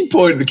the key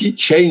point, the key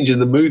change in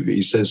the movie.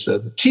 He says,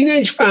 the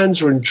teenage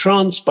fans are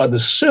entranced by the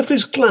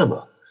surface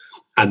glamour,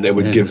 and they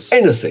would give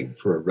anything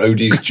for a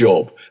roadie's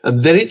job. And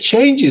then it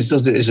changes,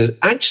 doesn't it? It says,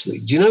 actually,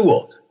 do you know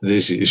what?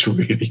 This is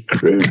really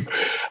grim.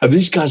 And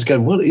these guys are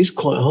going, well, it is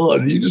quite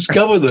hard. And you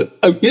discover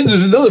that,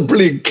 there's another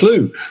brilliant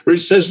clue where it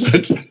says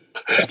that,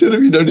 I don't know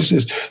if you notice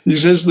this, he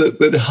says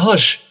that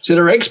Hush said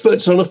are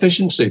experts on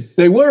efficiency.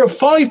 They were a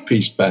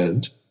 5-piece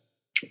band,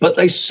 but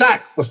they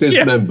sacked the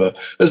 5th member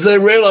as they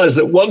realized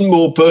that one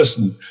more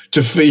person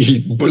to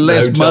feed and put in the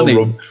hotel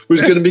room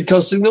was going to be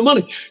costing them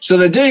money. So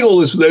they're doing all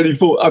this with only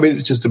 4. I mean,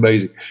 it's just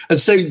amazing. And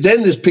so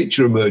then this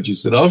picture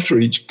emerges that after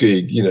each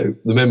gig, the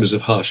members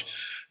of Hush,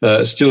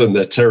 still in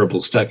their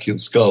terrible stack-heeled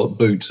scarlet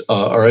boots,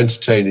 are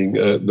entertaining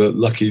the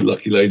lucky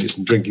ladies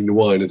and drinking the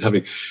wine and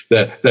having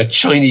their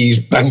Chinese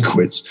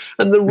banquets.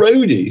 And the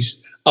roadies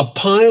are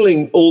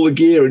piling all the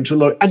gear into a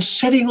lorry and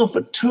setting off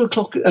at 2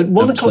 o'clock, at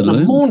 1 o'clock in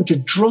the morning to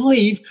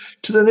drive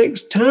to the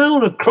next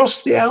town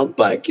across the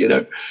outback,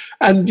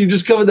 And you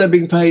discover they're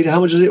being paid,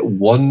 how much is it?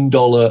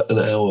 $1 an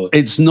hour.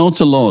 It's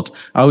not a lot.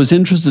 I was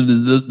interested,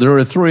 there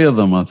are 3 of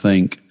them, I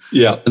think.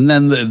 Yeah. And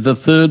then the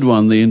third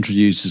one, the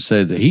introducer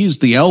said, he's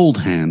the old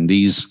hand.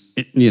 He's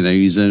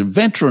a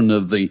veteran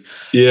of the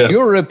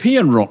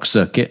European rock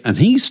circuit, and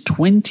he's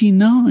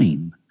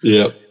 29.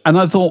 Yeah. And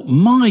I thought,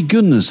 my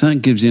goodness,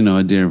 that gives you an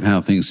idea of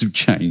how things have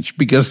changed,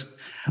 because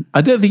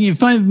I don't think you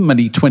find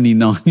many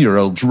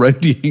 29-year-olds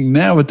roadieing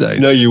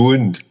nowadays. No, you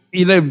wouldn't.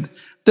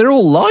 They're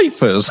all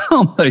lifers,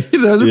 aren't they? You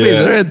know what I mean?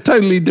 They're a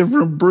totally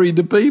different breed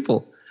of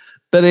people.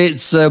 But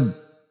it's...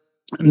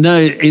 No,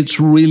 it's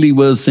really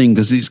worth seeing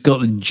because it's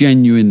got a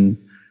genuine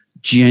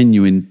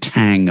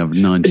tang of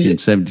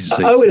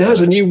 1976. Oh, it has,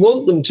 and you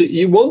want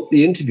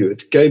the interviewer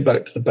to go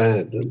back to the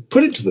band and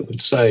put it to them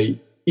and say,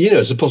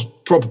 it's a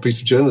proper piece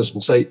of journalism,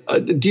 and say,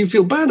 do you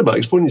feel bad about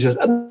exploiting yourself?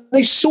 And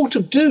they sort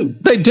of do.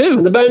 They do.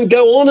 And the band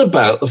go on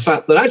about the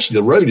fact that actually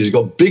the roadies have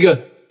got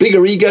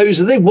bigger egos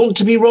and they want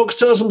to be rock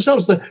stars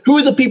themselves. Who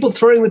are the people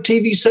throwing the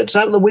TV sets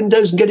out of the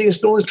windows and getting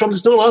us in all this trouble?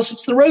 It's not us,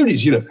 it's the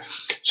roadies,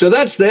 So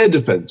that's their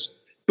defense.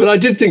 But I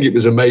did think it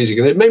was amazing,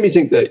 and it made me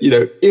think that,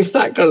 if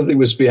that kind of thing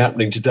was to be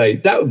happening today,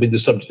 that would be the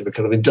subject of a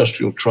kind of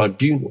industrial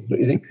tribunal, don't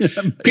you think?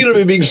 People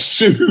are being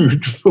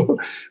sued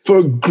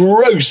for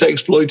gross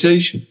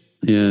exploitation.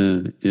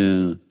 Yeah.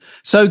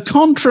 So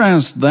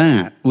contrast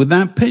that with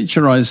that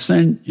picture I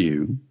sent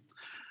you.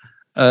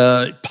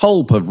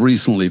 Pulp have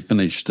recently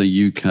finished a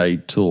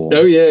UK tour.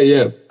 Oh,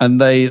 yeah. And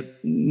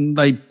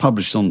they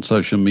published on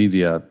social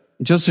media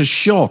just a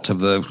shot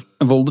of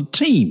all the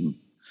team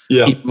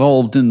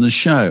involved in the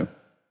show.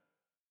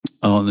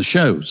 On the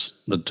shows,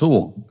 the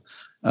tour,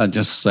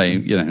 just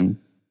saying,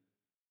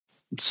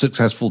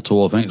 successful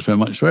tour, thanks very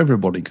much to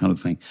everybody kind of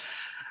thing.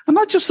 And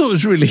I just thought it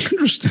was really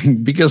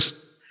interesting because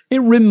it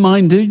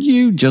reminded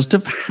you just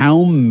of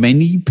how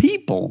many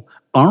people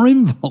are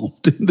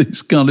involved in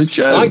this kind of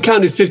show. I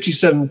counted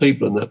 57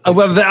 people in that. Oh,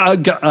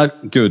 well,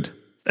 good.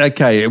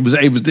 Okay, it was a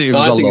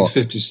lot. I think it's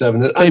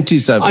 57.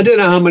 57. I don't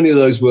know how many of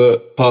those were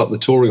part of the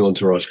touring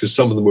entourage, because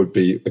some of them would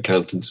be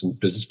accountants and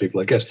business people,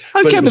 I guess.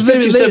 Okay, but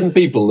 57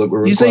 people that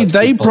were. You see,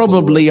 they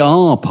probably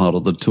are part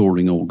of the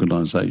touring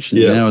organisation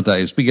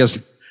nowadays,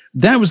 because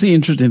that was the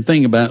interesting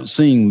thing about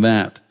seeing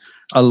that.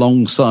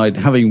 alongside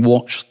having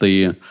watched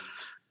the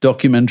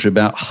documentary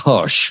about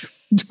Hush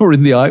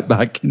during the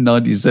Outback in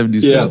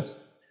 1977.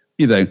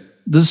 You know,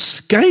 the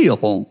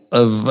scale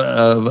of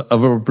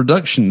a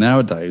production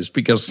nowadays,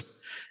 because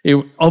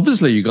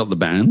obviously you got the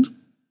band.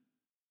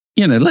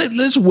 You know,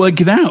 let's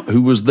work it out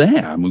who was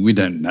there. I mean, we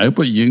don't know,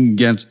 but you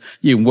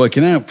can work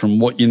it out from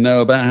what you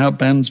know about how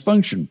bands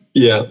function.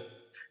 Yeah.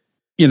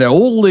 You know,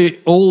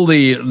 there'll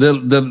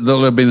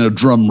have been a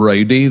drum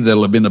roadie,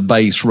 there'll have been a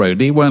bass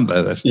roadie, won't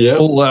there? Yeah.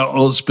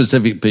 All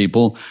specific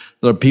people.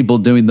 There are people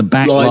doing the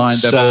back line.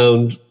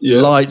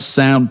 Lights,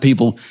 sound,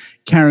 people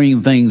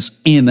carrying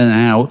things in and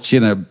out. You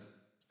know,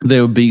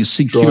 there will be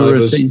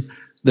security. Drivers.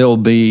 There will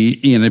be,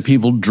 you know,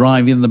 people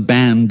driving the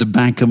band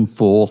back and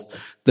forth.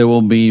 There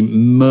will be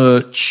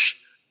merch.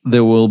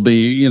 There will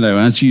be, you know,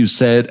 as you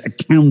said,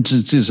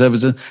 accountancy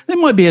services. There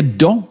might be a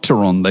doctor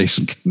on these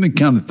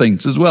kind of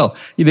things as well.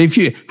 You know,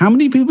 how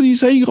many people do you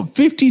say you got?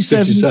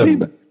 57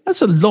 people.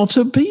 That's a lot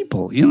of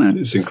people, you know.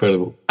 It's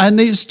incredible. And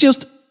it's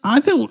just, I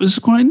thought it was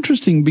quite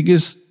interesting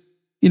because,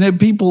 you know,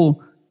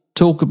 people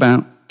talk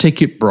about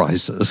ticket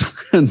prices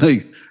and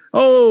they,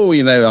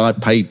 you know, I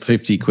paid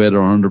 50 quid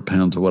or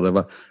 £100 or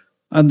whatever.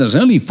 And there's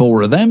only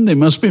 4 of them. They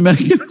must be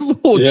making a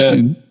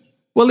fortune. Yeah.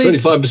 Well,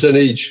 25%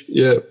 each.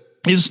 Yeah.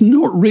 It's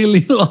not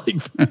really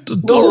like that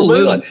at all.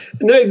 No,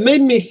 it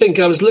made me think.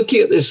 I was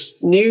looking at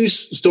this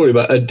news story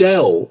about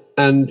Adele,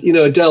 and, you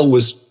know, Adele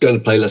was going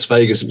to play Las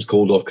Vegas. It was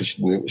called off because she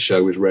didn't think the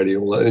show was ready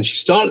and all that. And she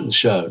started the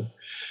show,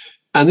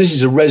 and this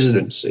is a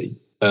residency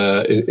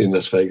in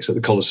Las Vegas at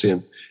the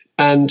Coliseum.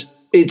 And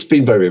it's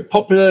been very, very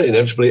popular,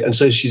 inevitably. And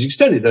so she's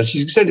extended. Now,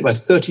 she's extended by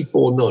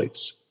 34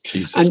 nights.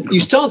 Jesus and Christ. You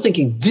start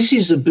thinking, this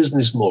is a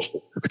business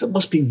model that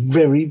must be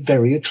very,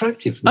 very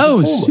attractive for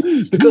the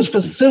performer. Because for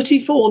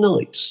 34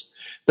 nights,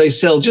 they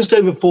sell just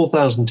over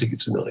 4,000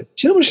 tickets a night.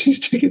 Do you know how much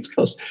these tickets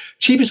cost?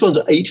 Cheapest ones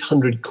are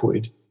 800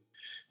 quid.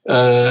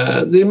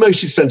 The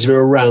most expensive are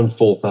around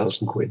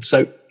 4,000 quid.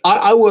 So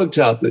I worked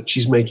out that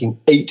she's making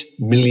 8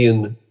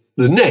 million.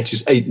 The net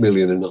is 8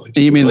 million a night.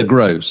 You mean the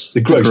gross?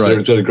 The gross.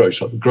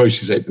 The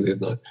gross is 8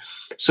 million a night.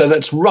 So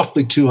that's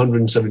roughly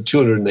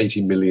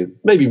 280 million,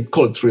 maybe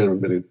call it 300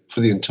 million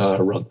for the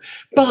entire run.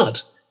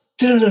 But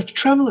they don't have to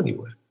travel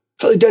anywhere.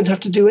 They don't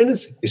have to do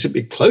anything. They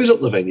simply close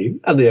up the venue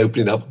and they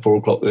open it up at 4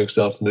 o'clock the next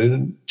afternoon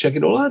and check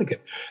it all out again.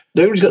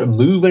 Nobody's got to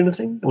move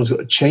anything. No one's got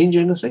to change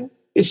anything.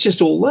 It's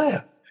just all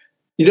there.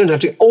 You don't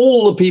have to.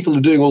 All the people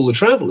are doing all the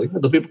traveling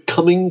are the people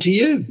coming to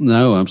you.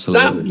 No,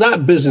 absolutely.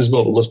 That business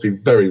model must be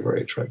very,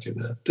 very attractive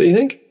now. Do you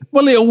think?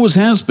 Well, it always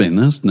has been,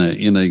 hasn't it?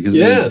 You know,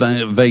 because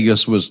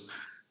Vegas was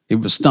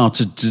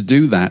started to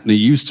do that, and it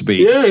used to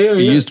be. It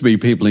used to be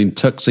people in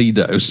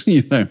tuxedos.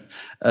 You know,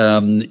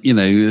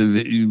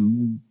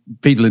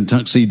 people in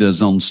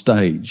tuxedos on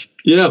stage.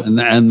 Yeah,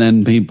 and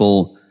then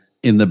people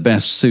in the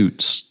best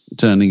suits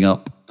turning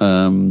up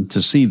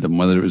to see them,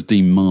 whether it was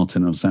Dean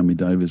Martin or Sammy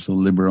Davis or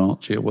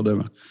Liberace or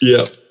whatever.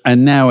 Yeah.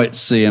 And now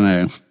it's, you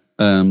know,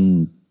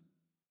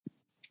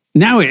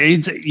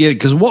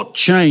 because what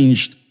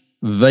changed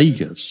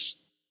Vegas,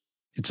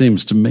 it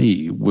seems to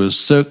me, was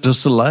Cirque du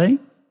Soleil.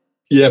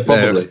 Yeah,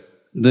 probably.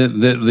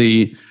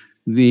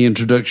 The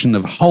introduction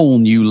of whole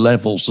new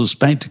levels of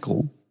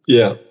spectacle.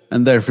 Yeah.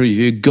 And therefore,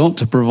 you've got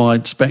to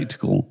provide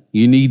spectacle.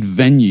 You need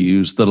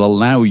venues that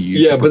allow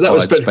you to provide but that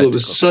was spectacle. It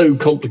was so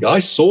complicated. I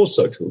saw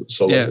Cirque du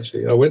Soleil,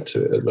 actually. I went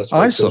to it.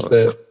 I saw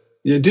it.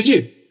 Yeah, did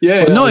you?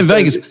 Yeah. Well, not in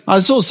Vegas. I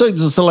saw Cirque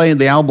du Soleil in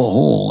the Albert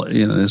Hall.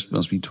 You know, this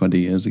must be 20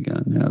 years ago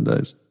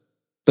nowadays.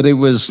 But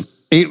it's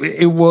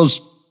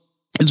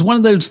one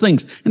of those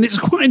things. And it's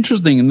quite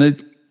interesting. And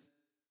it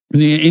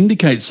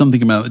indicates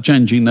something about the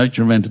changing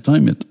nature of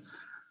entertainment.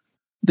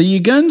 That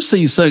you go and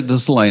see Cirque du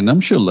Soleil, and I'm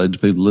sure loads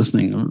of people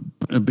listening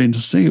have been to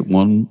see it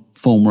one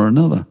form or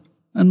another.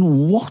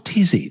 And what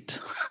is it,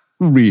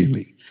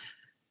 really?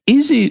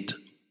 Is it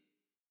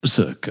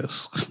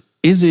circus?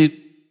 Is it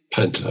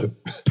panto?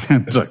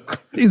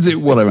 Is it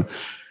whatever?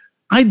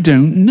 I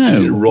don't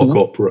know. Is it rock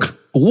opera?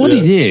 What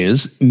it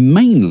is,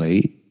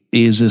 mainly,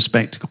 is a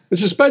spectacle.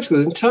 It's a spectacle,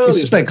 entirely a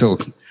spectacle.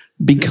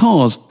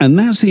 Because, and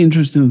that's the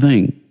interesting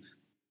thing,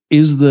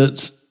 is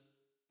that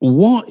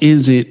what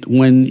is it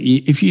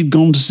if you'd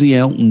gone to see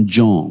Elton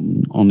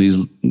John on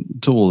his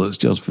tour that's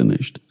just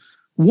finished,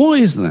 what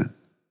is that?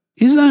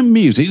 Is that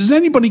music? Does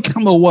anybody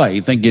come away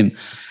thinking,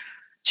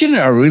 do you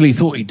know, I really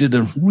thought he did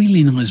a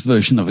really nice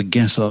version of a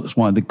Guess That's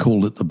Why They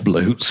Call It the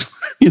Blues.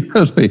 You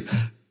know what I mean?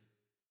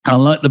 I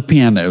like the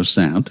piano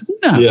sound.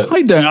 No,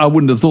 I don't. I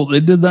wouldn't have thought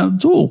they did that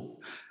at all.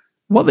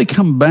 What they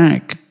come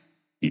back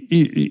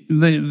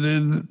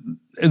they're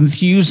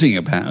enthusing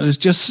about is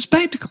just a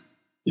spectacle.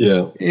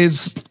 Yeah.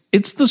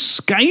 It's the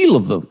scale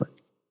of the thing.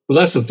 Well,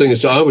 that's the thing.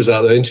 So I was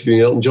out there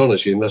interviewing Elton John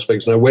actually in Las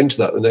Vegas, and I went to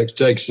that the next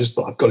day because I just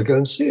thought I've got to go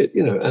and see it,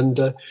 you know. And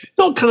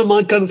not kind of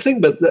my kind of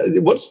thing, but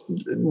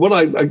what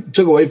I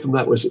took away from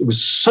that was it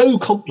was so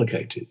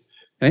complicated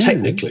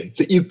technically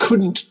that you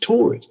couldn't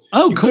tour it.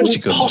 Oh, of course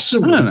you couldn't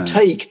possibly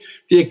take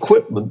the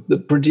equipment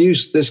that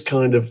produced this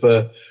kind of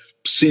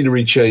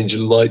scenery change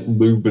and light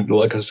movement and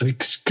all that kind of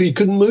stuff. You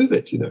couldn't move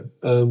it,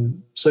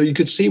 so you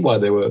could see why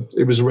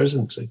it was a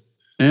residency.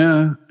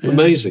 Yeah.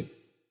 Amazing.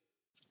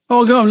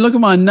 Oh, go and look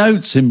at my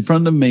notes in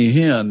front of me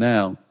here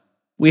now.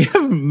 We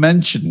haven't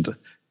mentioned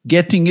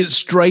Getting It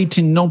Straight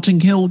in Notting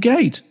Hill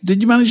Gate.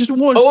 Did you manage to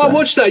watch that? I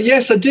watched that.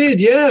 Yes, I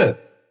did. Yeah.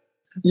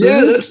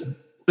 Yeah. This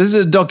is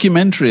a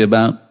documentary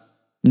about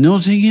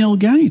Notting Hill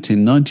Gate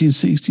in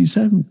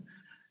 1967,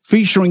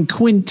 featuring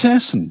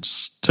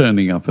Quintessence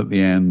turning up at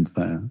the end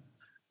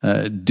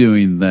there,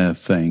 doing their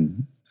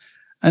thing.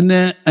 And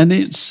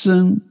it's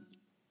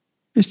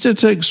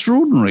just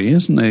extraordinary,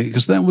 isn't it?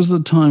 Because that was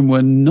the time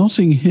when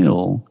Notting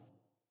Hill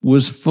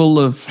was full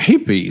of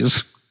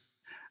hippies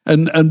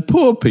and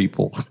poor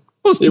people,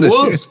 wasn't it? It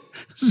was.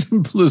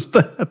 Simple as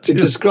that. It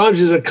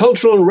describes it as a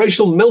cultural and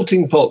racial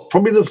melting pot,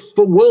 probably the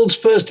world's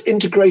first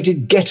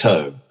integrated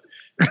ghetto,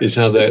 is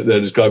how they're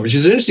described, which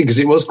is interesting because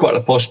it was quite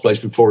a posh place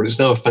before, and it's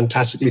now a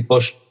fantastically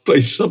posh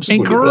place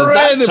subsequently.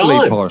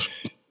 Incredibly posh.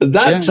 At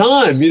that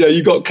time,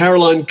 you got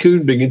Caroline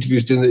Coon being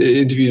interviewed in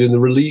the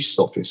release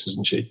office,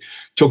 isn't she?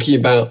 Talking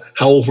about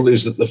how awful it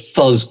is that the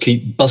fuzz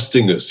keep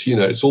busting us.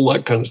 It's all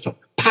that kind of stuff.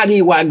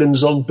 Paddy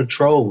wagons on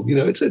patrol.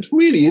 It's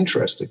really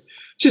interesting.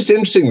 It's just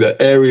interesting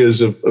that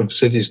areas of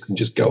cities can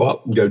just go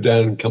up and go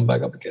down and come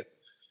back up again.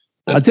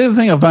 I do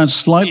think I found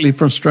slightly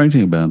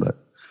frustrating about it.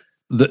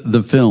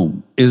 The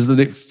film is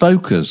that it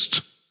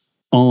focused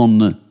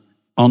on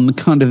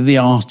kind of the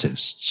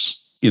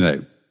artists,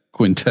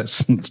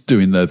 Quintessence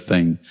doing their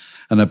thing,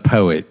 and a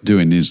poet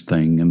doing his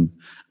thing, and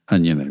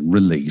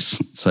release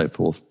and so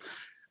forth.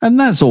 And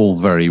that's all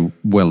very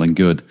well and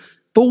good.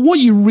 But what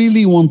you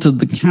really wanted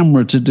the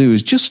camera to do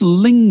is just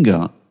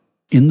linger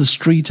in the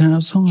street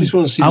outside. Just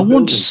want to see I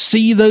want to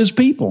see those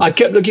people. I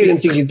kept looking at it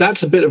and thinking,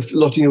 that's a bit of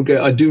Notting Hill Gate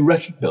I do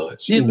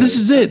recognise. Yeah, this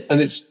is it. And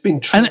it's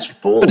been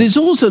transformed. But it's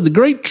also the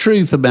great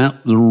truth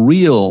about the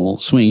real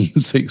swinging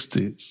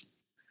 60s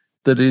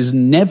that is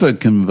never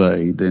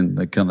conveyed in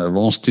the kind of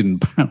Austin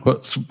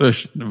Powers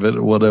version of it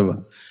or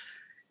whatever,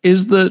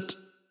 is that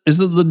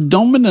the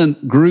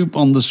dominant group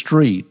on the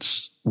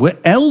streets were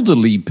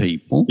elderly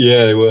people.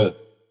 Yeah, they were.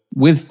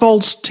 With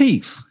false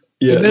teeth.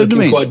 Yeah,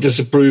 looking quite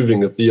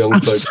disapproving of the young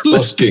folks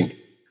busking,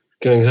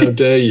 going, how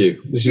dare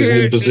you? This is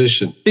an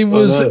imposition. It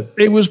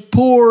was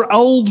poor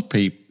old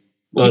people.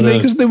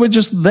 Because they were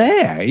just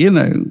there,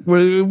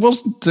 It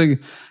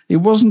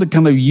wasn't a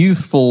kind of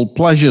youthful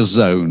pleasure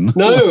zone.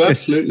 No,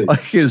 absolutely.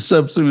 Like it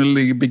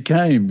subsequently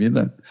became,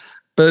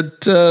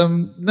 But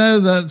no,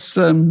 that's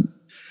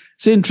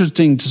it's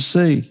interesting to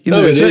see.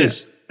 It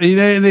is.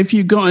 And if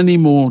you've got any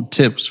more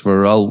tips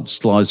for old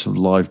slice of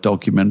life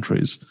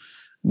documentaries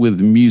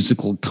with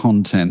musical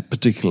content,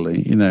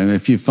 particularly,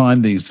 if you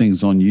find these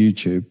things on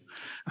YouTube.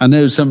 I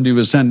know somebody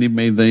was sending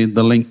me the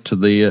link to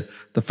the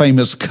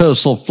famous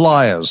Kersal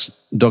Flyers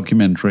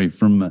documentary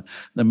from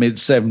the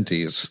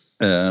mid-70s,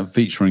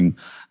 featuring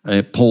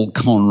Paul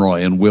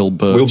Conroy and Will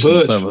Birch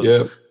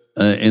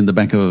in the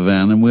back of a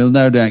van, and we'll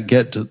no doubt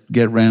get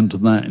round to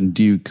that in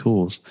due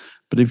course.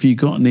 But if you've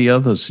got any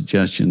other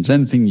suggestions,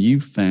 anything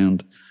you've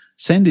found,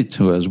 send it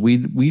to us.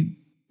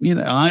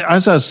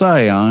 As I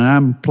say, I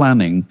am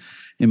planning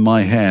in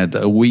my head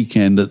a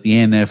weekend at the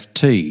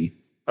NFT.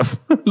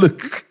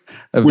 Look,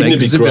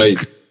 wouldn't it be great?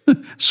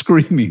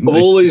 Screaming of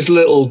all these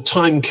little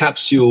time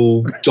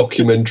capsule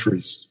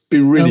documentaries, be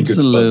really good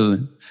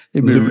fun.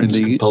 It'd be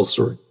really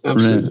compulsory.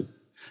 Absolutely. Right.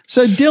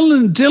 So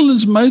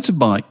Dylan's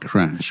motorbike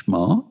crash,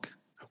 Mark.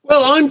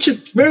 Well, I'm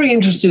just very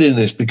interested in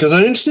this because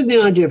I'm interested in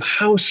the idea of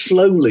how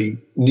slowly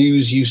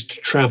news used to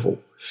travel.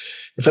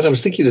 In fact, I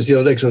was thinking this the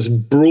other day because I was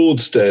in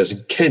Broadstairs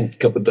in Kent a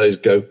couple of days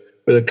ago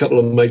with a couple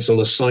of mates on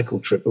a cycle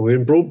trip. And we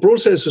were in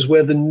Broadstairs was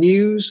where the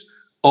news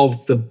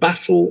of the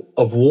Battle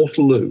of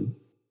Waterloo,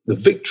 the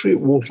victory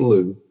at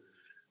Waterloo,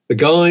 the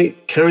guy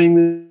carrying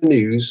the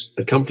news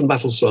had come from the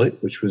battle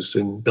site, which was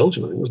in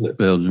Belgium, I think, wasn't it?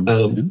 Belgium.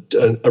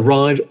 And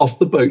arrived off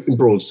the boat in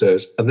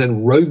Broadstairs and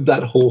then rode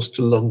that horse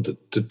to London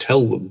to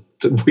tell them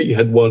that we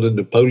had won and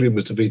Napoleon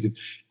was defeated.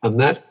 And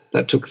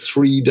that took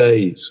 3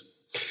 days.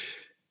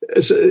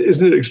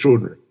 Isn't it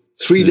extraordinary?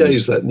 3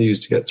 days that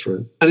news to get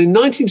through. And in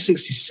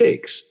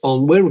 1966,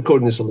 we're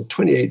recording this on the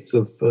 28th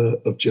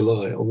of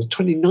July, on the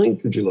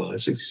 29th of July,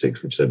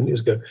 66, which 7 years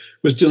ago,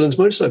 was Dylan's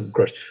motorcycle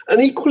crash. And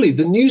equally,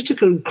 the news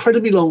took an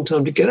incredibly long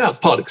time to get out,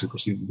 partly because, of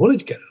course, he wanted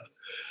to get out.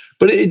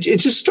 But it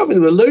just struck me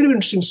there were a load of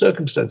interesting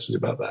circumstances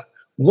about that.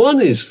 One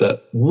is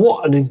that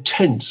what an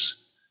intense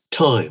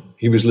time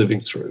he was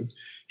living through.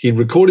 He'd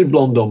recorded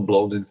Blonde on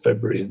Blonde in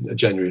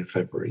January and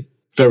February.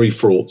 Very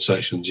fraught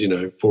sessions,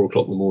 4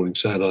 o'clock in the morning,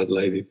 Sad-Eyed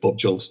Lady, Bob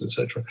Johnson,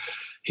 etc.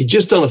 He'd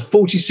just done a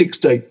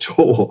 46-date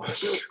tour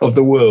of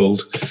the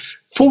world.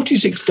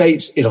 46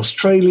 dates in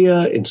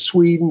Australia, in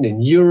Sweden,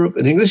 in Europe.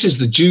 And this is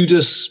the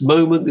Judas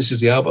moment. This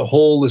is the Albert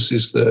Hall. This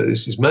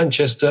is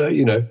Manchester.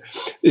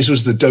 This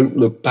was the Don't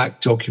Look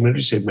Back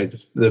documentary. So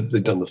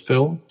they'd done the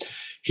film.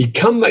 He'd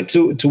come back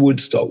to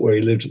Woodstock, where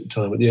he lived at the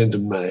time, at the end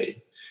of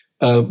May.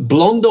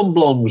 Blonde on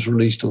Blonde was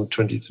released on the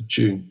 20th of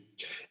June.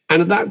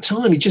 And at that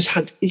time, he just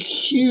had a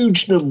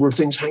huge number of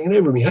things hanging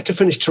over him. He had to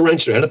finish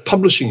Tarantula. He had a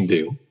publishing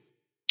deal,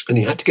 and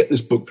he had to get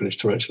this book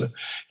finished, Tarantula.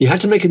 He had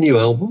to make a new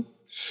album.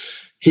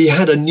 He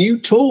had a new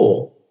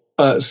tour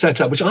set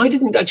up, which I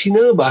didn't actually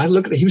know about. I had a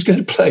look at it. He was going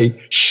to play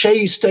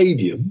Shea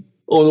Stadium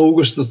on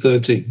August the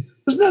 13th.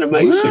 Wasn't that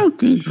amazing? Wow,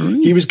 good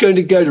grief. He was going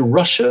to go to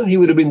Russia. He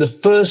would have been the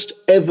first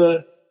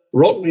ever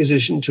rock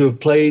musician to have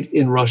played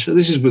in Russia.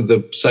 This is with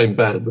the same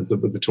band, with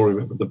the touring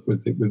member,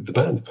 with the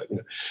band, in fact.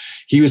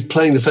 He was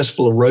playing the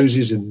Festival of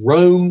Roses in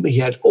Rome. He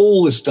had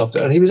all this stuff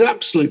there, and he was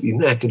absolutely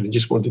knackered and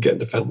just wanted to get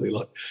into family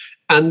life.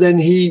 And then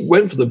he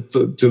went out on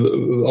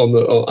the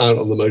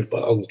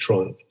motorbike, on the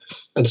Triumph.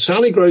 And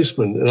Sally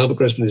Grossman and Albert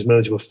Grossman, his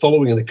manager, were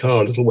following in the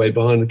car a little way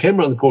behind and came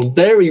around the corner.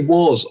 There he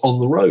was on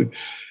the road.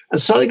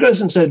 And Sally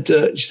Grossman said,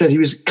 he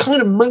was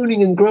kind of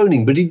moaning and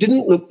groaning, but he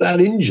didn't look that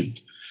injured.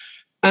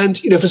 And,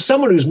 for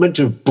someone who's meant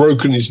to have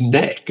broken his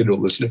neck and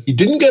all this, he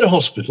didn't go to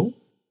hospital.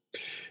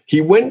 He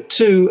went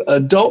to a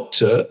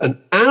doctor an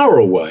hour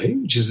away,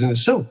 which is in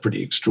itself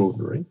pretty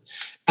extraordinary.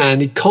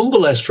 And he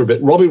convalesced for a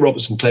bit. Robbie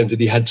Robertson claimed that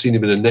he had seen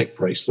him in a neck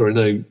brace. There are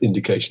no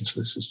indications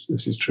this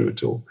is true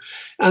at all.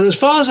 And as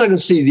far as I can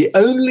see, the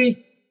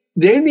only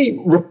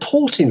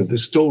reporting of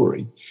this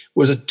story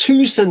was a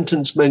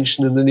 2-sentence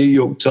mention in the New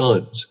York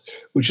Times,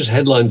 which was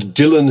headlined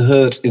 "Dylan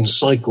Hurt in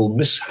Cycle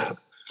Mishap."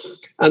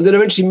 And then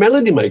eventually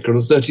Melody Maker on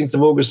the 13th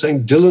of August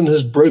saying Dylan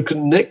has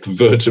broken neck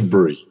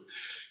vertebrae.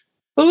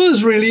 Oh, that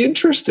was really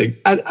interesting.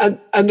 And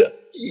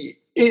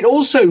it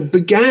also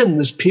began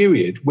this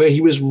period where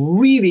he was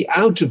really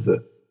out of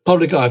the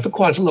public eye for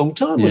quite a long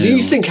time. You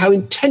think how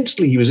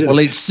intensely he was in it. Well,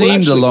 it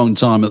seemed a long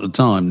time at the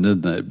time,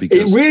 didn't it?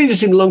 Because it really did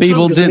seem a long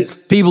time.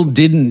 People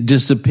didn't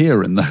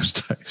disappear in those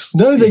days.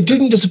 No, they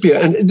didn't disappear.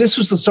 And this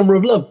was the Summer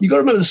of Love. You got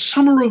to remember, the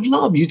Summer of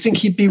Love, you'd think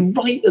he'd be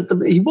right at the...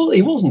 He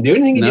wasn't. The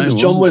only thing he did was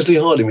John Wesley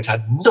Harding, which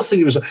had nothing.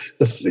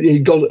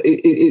 He'd gone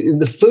in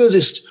the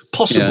furthest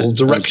possible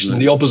direction,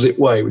 the opposite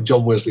way with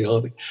John Wesley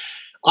Harding.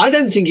 I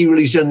don't think he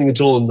released anything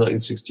at all in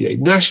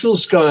 1968. Nashville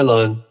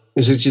Skyline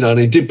in 69, and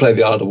he did play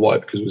the Isle of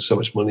Wight because there was so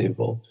much money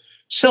involved.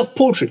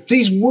 Self-Portrait,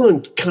 these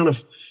weren't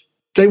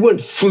they weren't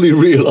fully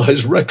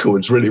realised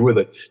records, really, were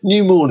they?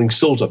 New Morning,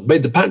 sort of,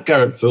 made the Pat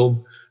Garrett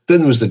film. Then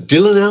there was the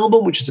Dylan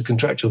album, which is a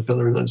contractual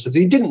filler in 1970.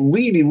 He didn't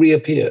really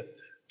reappear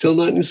till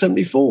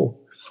 1974.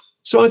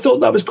 So I thought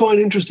that was quite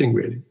interesting,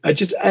 really.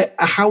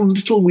 How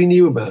little we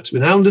knew about him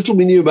and how little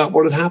we knew about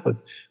what had happened.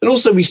 And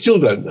also, we still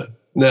don't know.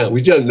 Now,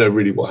 we don't know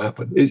really what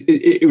happened.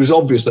 It was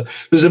obvious that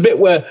there's a bit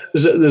where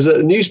there's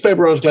a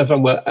newspaper article I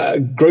found where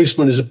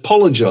Grossman is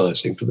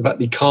apologising for the fact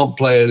that he can't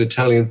play an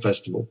Italian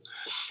festival.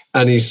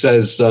 And he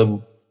says,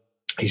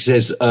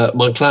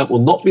 my client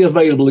will not be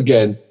available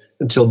again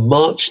until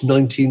March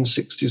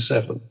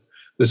 1967.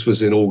 This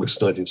was in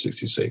August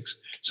 1966.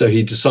 So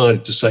he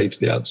decided to say to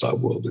the outside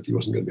world that he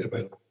wasn't going to be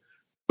available.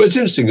 But it's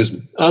interesting,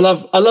 isn't it? I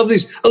love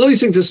these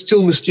things that are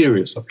still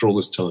mysterious after all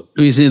this time.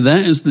 You see,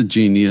 that is the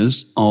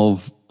genius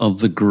of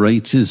the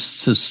greatest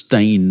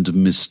sustained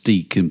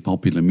mystique in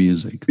popular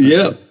music.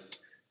 Yeah.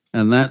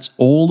 And that's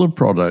all the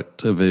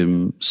product of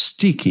him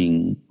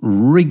sticking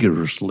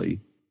rigorously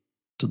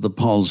to the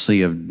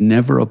policy of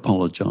never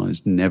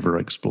apologize, never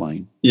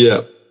explain.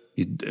 Yeah.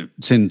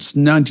 Since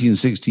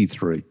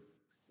 1963.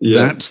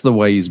 Yeah. That's the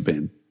way he's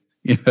been.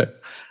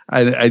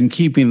 And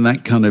keeping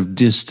that kind of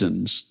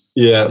distance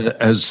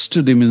has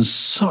stood him in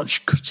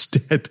such good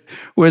stead.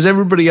 Whereas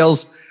everybody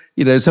else,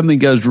 something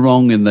goes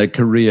wrong in their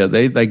career,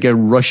 they go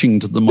rushing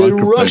to the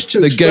microphone.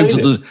 They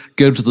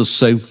go to the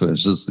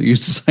sofas, as they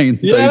used to say in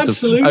the days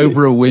absolutely. of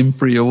Oprah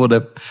Winfrey or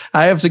whatever.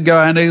 I have to go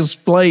out and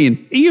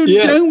explain.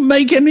 You don't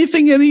make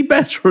anything any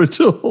better at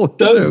all.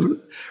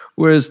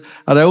 Whereas,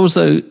 and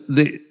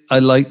I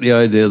like the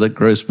idea that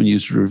Grossman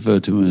used to refer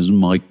to him as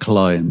my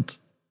client.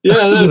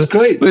 Yeah, that's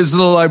great. It's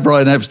not like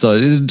Brian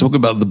Epstein. He didn't talk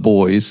about the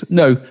boys.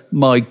 No,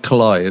 my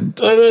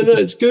client. I know,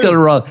 it's good. Got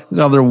a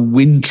rather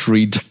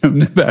wintry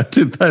tone about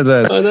it. That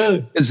has. I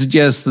know. It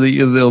suggests that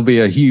there'll be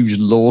a huge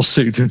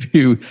lawsuit if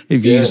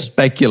you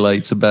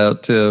speculate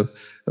about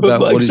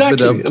what he's been up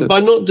to. And by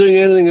not doing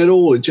anything at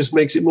all, it just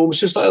makes it more. It's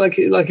just like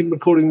him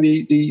recording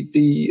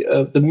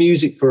the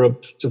music for a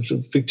sort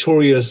of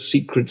Victoria's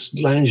Secret's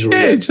lingerie.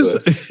 Yeah,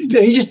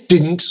 he just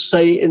didn't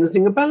say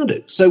anything about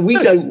it. So we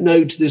don't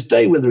know to this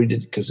day whether he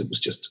did it because it was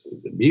just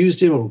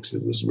amused him, or because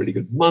it was really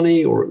good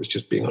money, or it was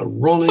just being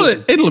ironic.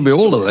 Well, it'll be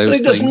all of those. But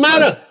it doesn't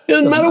matter. It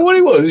doesn't matter what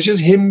he was. It's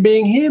just him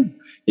being him.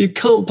 You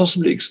can't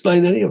possibly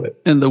explain any of it.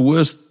 And the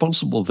worst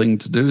possible thing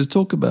to do is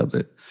talk about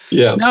it.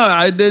 Yeah. No,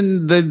 I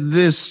didn't.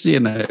 The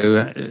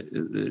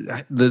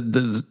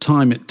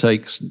time it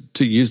takes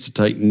to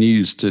take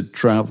news to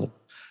travel.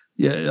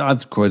 Yeah,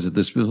 I've quoted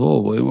this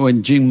before.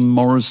 When Jim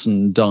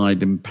Morrison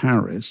died in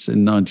Paris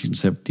in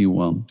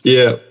 1971,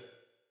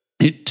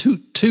 it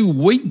took 2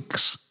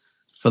 weeks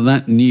for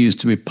that news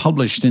to be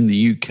published in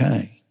the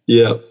UK.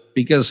 Yeah.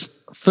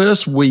 Because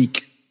first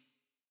week,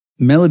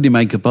 Melody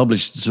Maker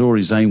published a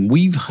story saying,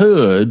 we've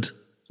heard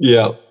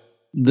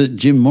that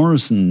Jim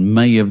Morrison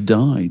may have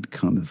died,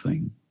 kind of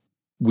thing.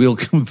 we'll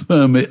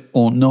confirm it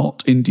or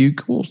not in due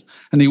course.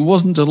 And it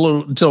wasn't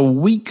until a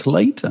week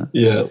later.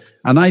 Yeah.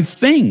 And I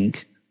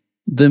think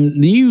the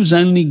news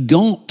only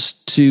got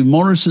to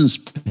Morrison's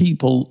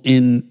people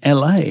in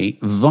LA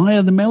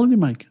via the Melody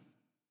Maker.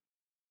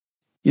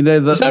 You know,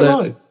 is that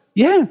right?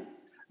 Yeah.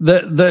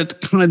 That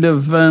kind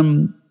of,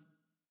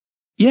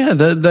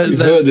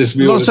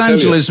 Los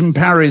Angeles and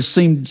Paris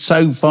seemed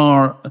so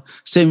far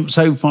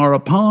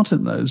apart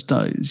in those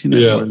days, you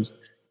know, whereas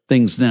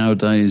things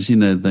nowadays, you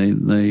know,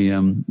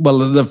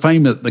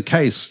 the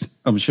case,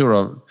 I'm sure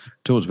I've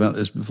talked about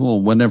this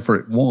before, when Amy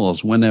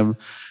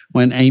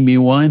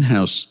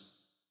Winehouse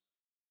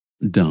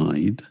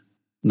died,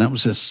 and that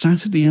was a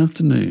Saturday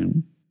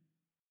afternoon,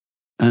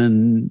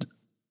 and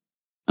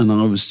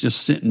I was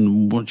just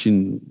sitting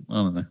watching, I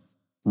don't know,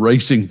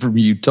 Racing from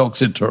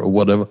Utoxeter or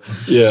whatever.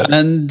 Yeah.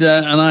 And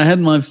I had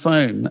my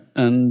phone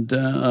and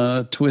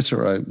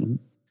Twitter open,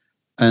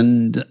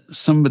 and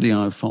somebody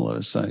I follow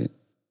say,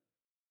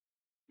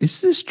 "Is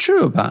this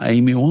true about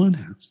Amy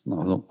Winehouse?" And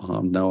I thought, I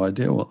have no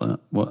idea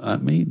what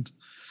that means.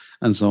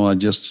 And so I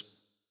just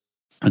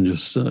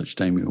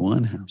searched Amy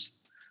Winehouse,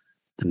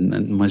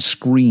 and my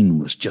screen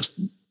was just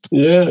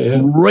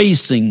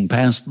racing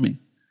past me.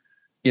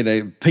 You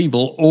know,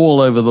 people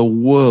all over the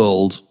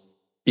world.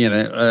 You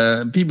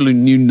know, people who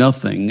knew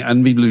nothing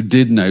and people who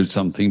did know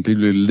something,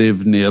 people who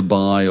lived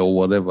nearby or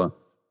whatever.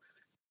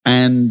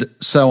 And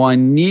so I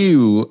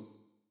knew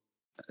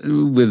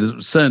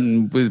pretty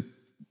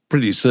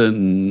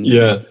certain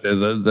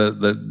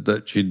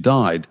that she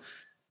died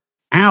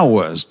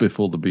hours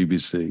before the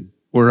BBC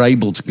were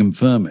able to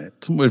confirm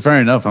it. Well,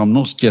 fair enough. I'm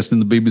not suggesting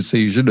the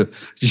BBC should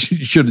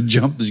have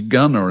jumped the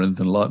gun or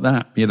anything like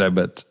that, you know,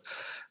 but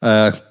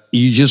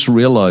you just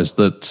realize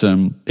that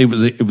it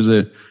was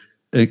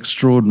an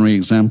extraordinary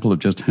example of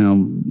just how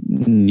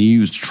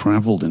news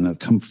traveled in a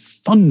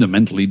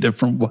fundamentally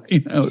different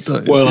way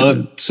nowadays.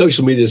 Well,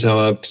 social media is how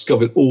I've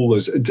discovered all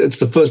those. It's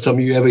the first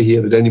time you ever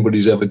hear that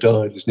anybody's ever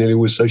died. It's nearly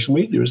always social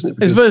media, isn't it?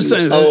 Because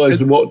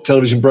otherwise, what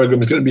television program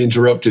is going to be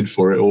interrupted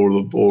for it, or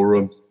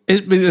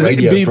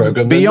radio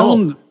program?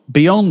 Beyond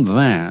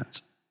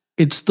that,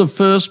 it's the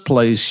first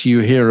place you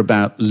hear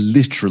about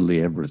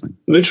literally everything.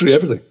 Literally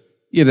everything.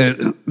 You know,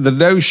 the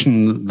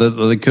notion that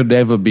there could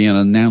ever be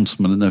an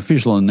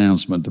official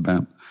announcement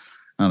about,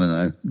 I don't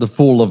know, the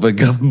fall of a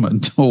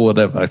government or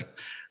whatever,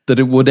 that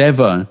it would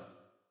ever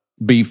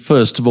be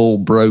first of all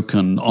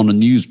broken on a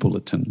news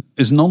bulletin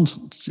is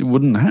nonsense. It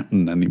wouldn't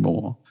happen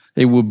anymore.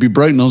 It would be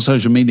broken on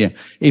social media.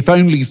 If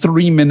only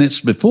 3 minutes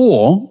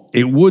before,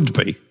 it would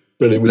be.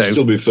 But it would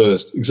still be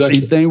first. Exactly.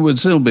 They would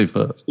still be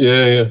first.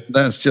 Yeah.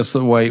 That's just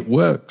the way it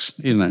works,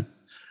 you know.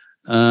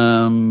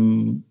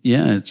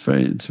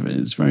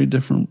 It's very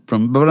different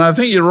from, but I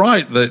think you're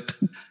right that,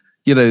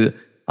 you know,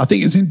 I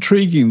think it's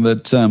intriguing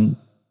that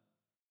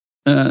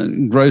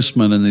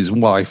Grossman and his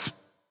wife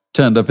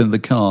turned up in the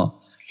car,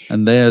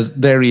 and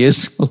there he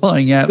is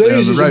lying out there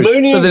on the road,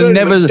 but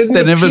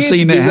they've never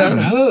seen it happen.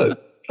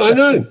 I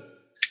know.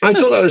 I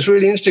thought that was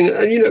really interesting.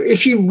 And, you know,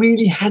 if he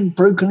really had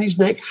broken his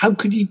neck, how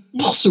could he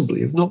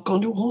possibly have not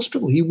gone to a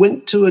hospital? He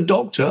went to a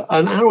doctor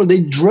an hour. They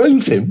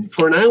drove him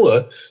for an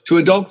hour to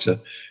a doctor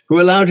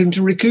who allowed him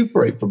to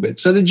recuperate for a bit.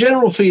 So the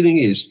general feeling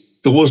is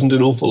there wasn't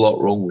an awful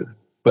lot wrong with him,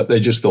 but they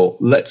just thought,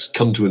 let's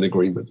come to an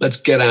agreement. Let's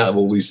get out of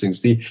all these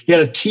things. He had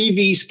a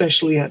TV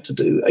special he had to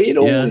do, you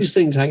know, all these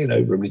things hanging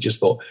over him. He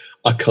just thought,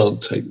 I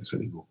can't take this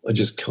anymore. I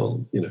just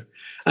can't, you know.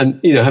 And,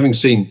 you know, having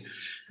seen,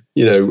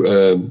 you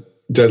know,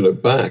 Don't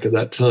Look Back at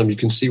that time, you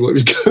can see what he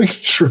was going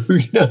through,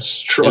 you know,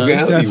 strung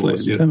out he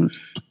was. You know?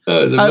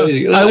 It was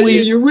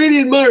amazing. You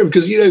really admire him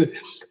because, you know,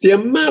 the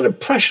amount of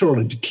pressure on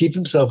him to keep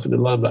himself in the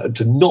limelight and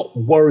to not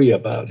worry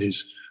about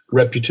his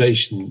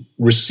reputation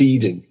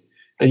receding.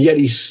 And yet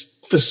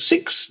for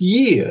 6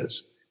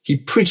 years, he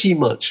pretty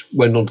much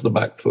went onto the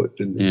back foot,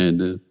 didn't he? Yeah, he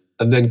did.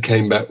 And then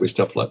came back with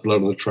stuff like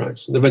Blood on the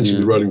Tracks and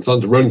eventually Rolling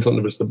Thunder. Rolling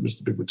Thunder was the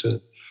big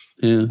return.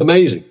 Yeah.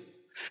 Amazing.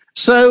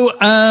 So,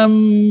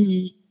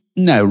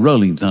 no,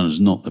 Rolling Thunder is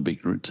not the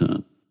big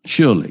return.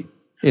 Surely.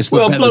 It's the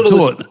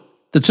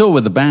tour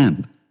with the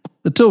band.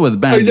 The tour with the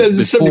band. Oh,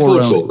 the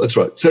 74 tour. That's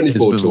right.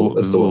 74 tour.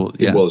 That's the one.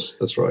 It was.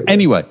 That's right.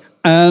 Anyway,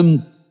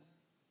 what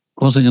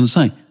was I going to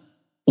say?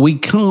 We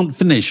can't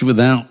finish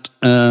without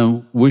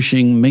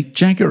wishing Mick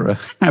Jagger a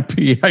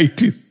happy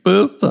 80th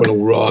birthday. Well,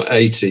 right,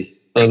 80.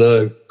 I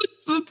know.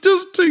 It's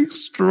just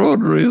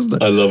extraordinary, isn't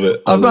it? I love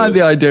it. I find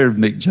the idea of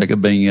Mick Jagger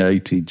being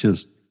 80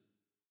 just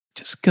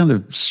kind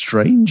of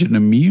strange and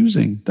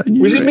amusing, don't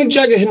you? Was it Mick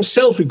Jagger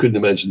himself who couldn't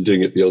imagine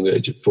doing it beyond the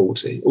age of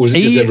 40? Or was it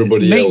just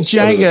everybody else?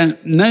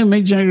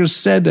 Mick Jagger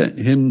said it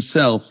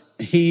himself.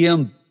 I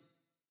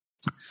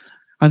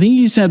think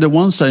he said at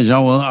one stage,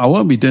 I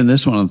won't be doing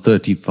this when I'm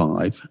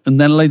 35. And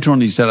then later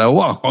on he said,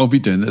 I'll be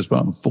doing this when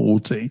I'm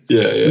 40.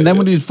 And then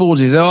when he was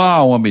 40, he said,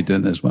 I won't be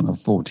doing this when I'm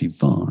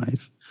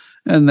 45.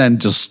 And then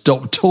just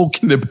stopped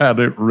talking about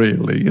it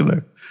really, you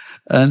know.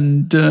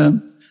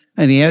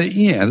 And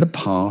he had a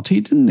party,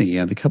 didn't he? He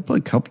had a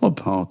couple of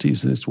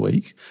parties this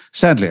week.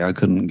 Sadly, I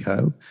couldn't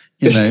go,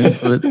 you know.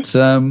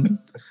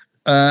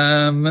 Do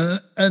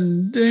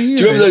you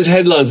remember those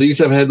headlines? They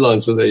used to have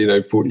headlines that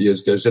they, 40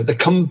 years ago said the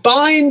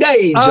combined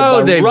age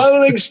of the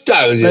Rolling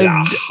Stones is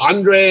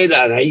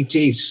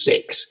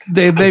 186.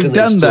 They've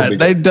done that.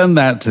 They've done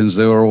that since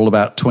they were all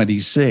about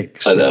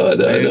 26. I know.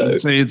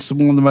 It's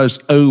one of the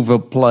most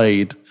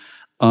overplayed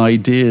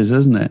ideas,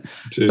 isn't it?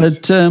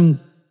 But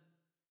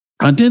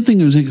I did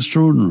think it was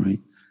extraordinary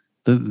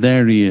that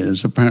there he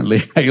is, apparently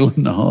hale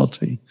and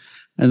hearty.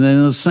 And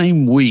then the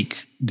same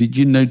week, did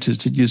you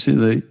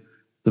see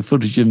the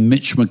footage of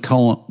Mitch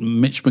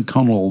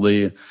McConnell,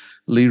 the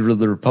leader of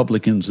the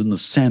Republicans in the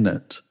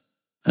Senate,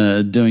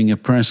 doing a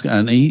press,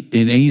 and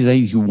he's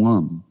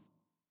 81,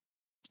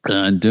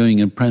 and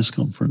doing a press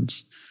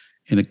conference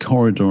in a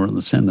corridor in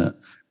the Senate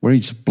where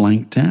he just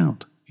blanked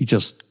out. He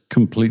just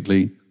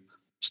completely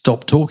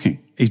stopped talking.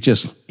 He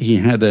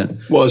had a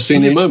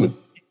senior moment.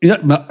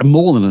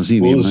 More than a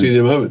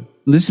senior moment.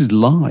 This is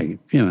live,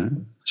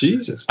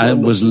 Jesus.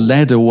 And was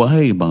led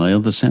away by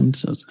other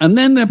senators. And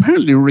then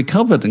apparently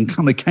recovered and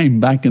kind of came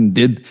back and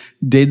did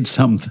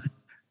some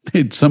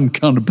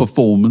kind of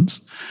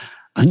performance.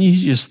 And you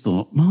just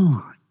thought,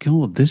 my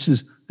God, this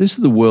is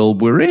the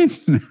world we're in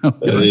now.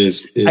 It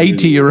is.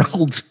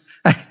 80-year-old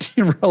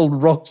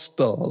rock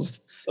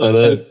stars. I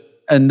know.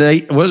 And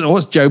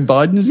what's Joe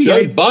Biden? Is he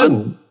Joe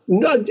Biden?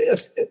 No,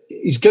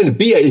 he's going to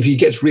be, if he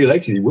gets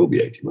re-elected, he will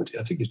be 80, won't he?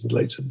 I think he's in the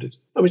late 70s.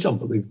 I mean, it's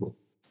unbelievable.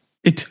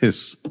 It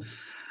is.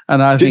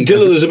 And I think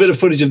there's a bit of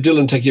footage of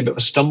Dylan taking a bit of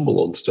a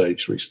stumble on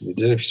stage recently. I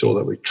don't know if you saw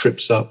that, where he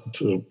trips up,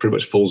 pretty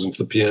much falls into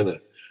the piano.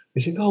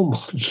 You think, oh my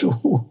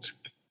Lord.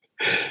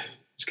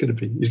 He's going to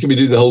be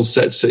doing the whole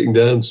set sitting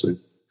down soon.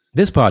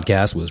 This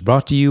podcast was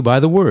brought to you by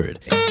The Word.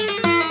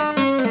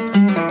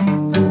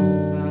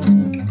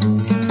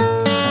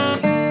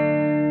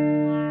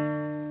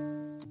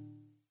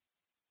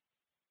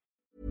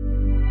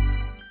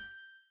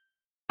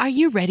 Are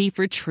you ready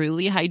for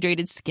truly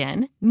hydrated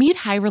skin? Meet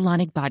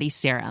Hyaluronic Body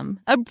Serum,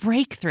 a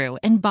breakthrough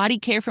in body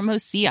care from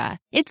Osea.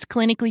 It's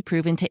clinically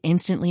proven to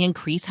instantly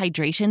increase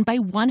hydration by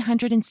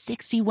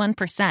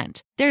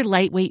 161%. Their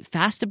lightweight,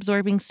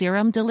 fast-absorbing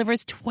serum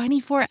delivers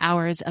 24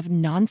 hours of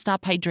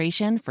nonstop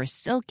hydration for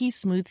silky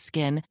smooth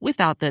skin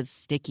without the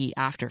sticky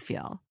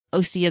afterfeel.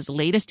 Osea's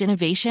latest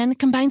innovation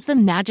combines the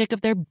magic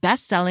of their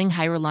best-selling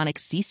Hyaluronic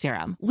Sea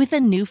Serum with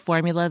a new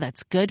formula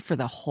that's good for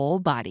the whole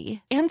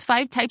body and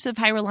 5 types of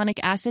hyaluronic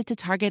acid to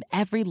target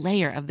every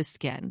layer of the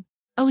skin.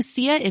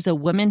 Osea is a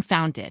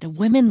women-founded,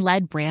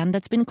 women-led brand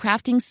that's been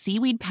crafting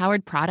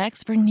seaweed-powered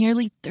products for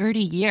nearly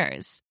 30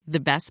 years. The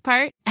best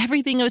part?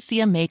 Everything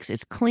Osea makes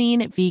is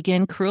clean,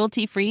 vegan,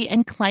 cruelty-free,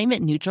 and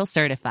climate-neutral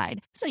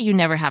certified, so you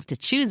never have to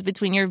choose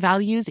between your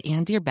values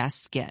and your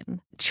best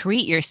skin.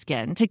 Treat your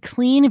skin to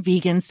clean,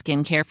 vegan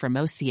skincare from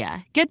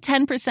Osea. Get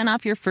 10%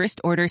 off your first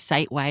order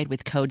site-wide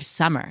with code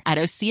SUMMER at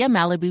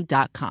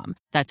OseaMalibu.com.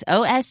 That's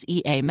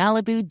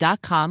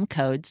OSEAMalibu.com,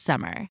 code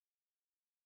SUMMER.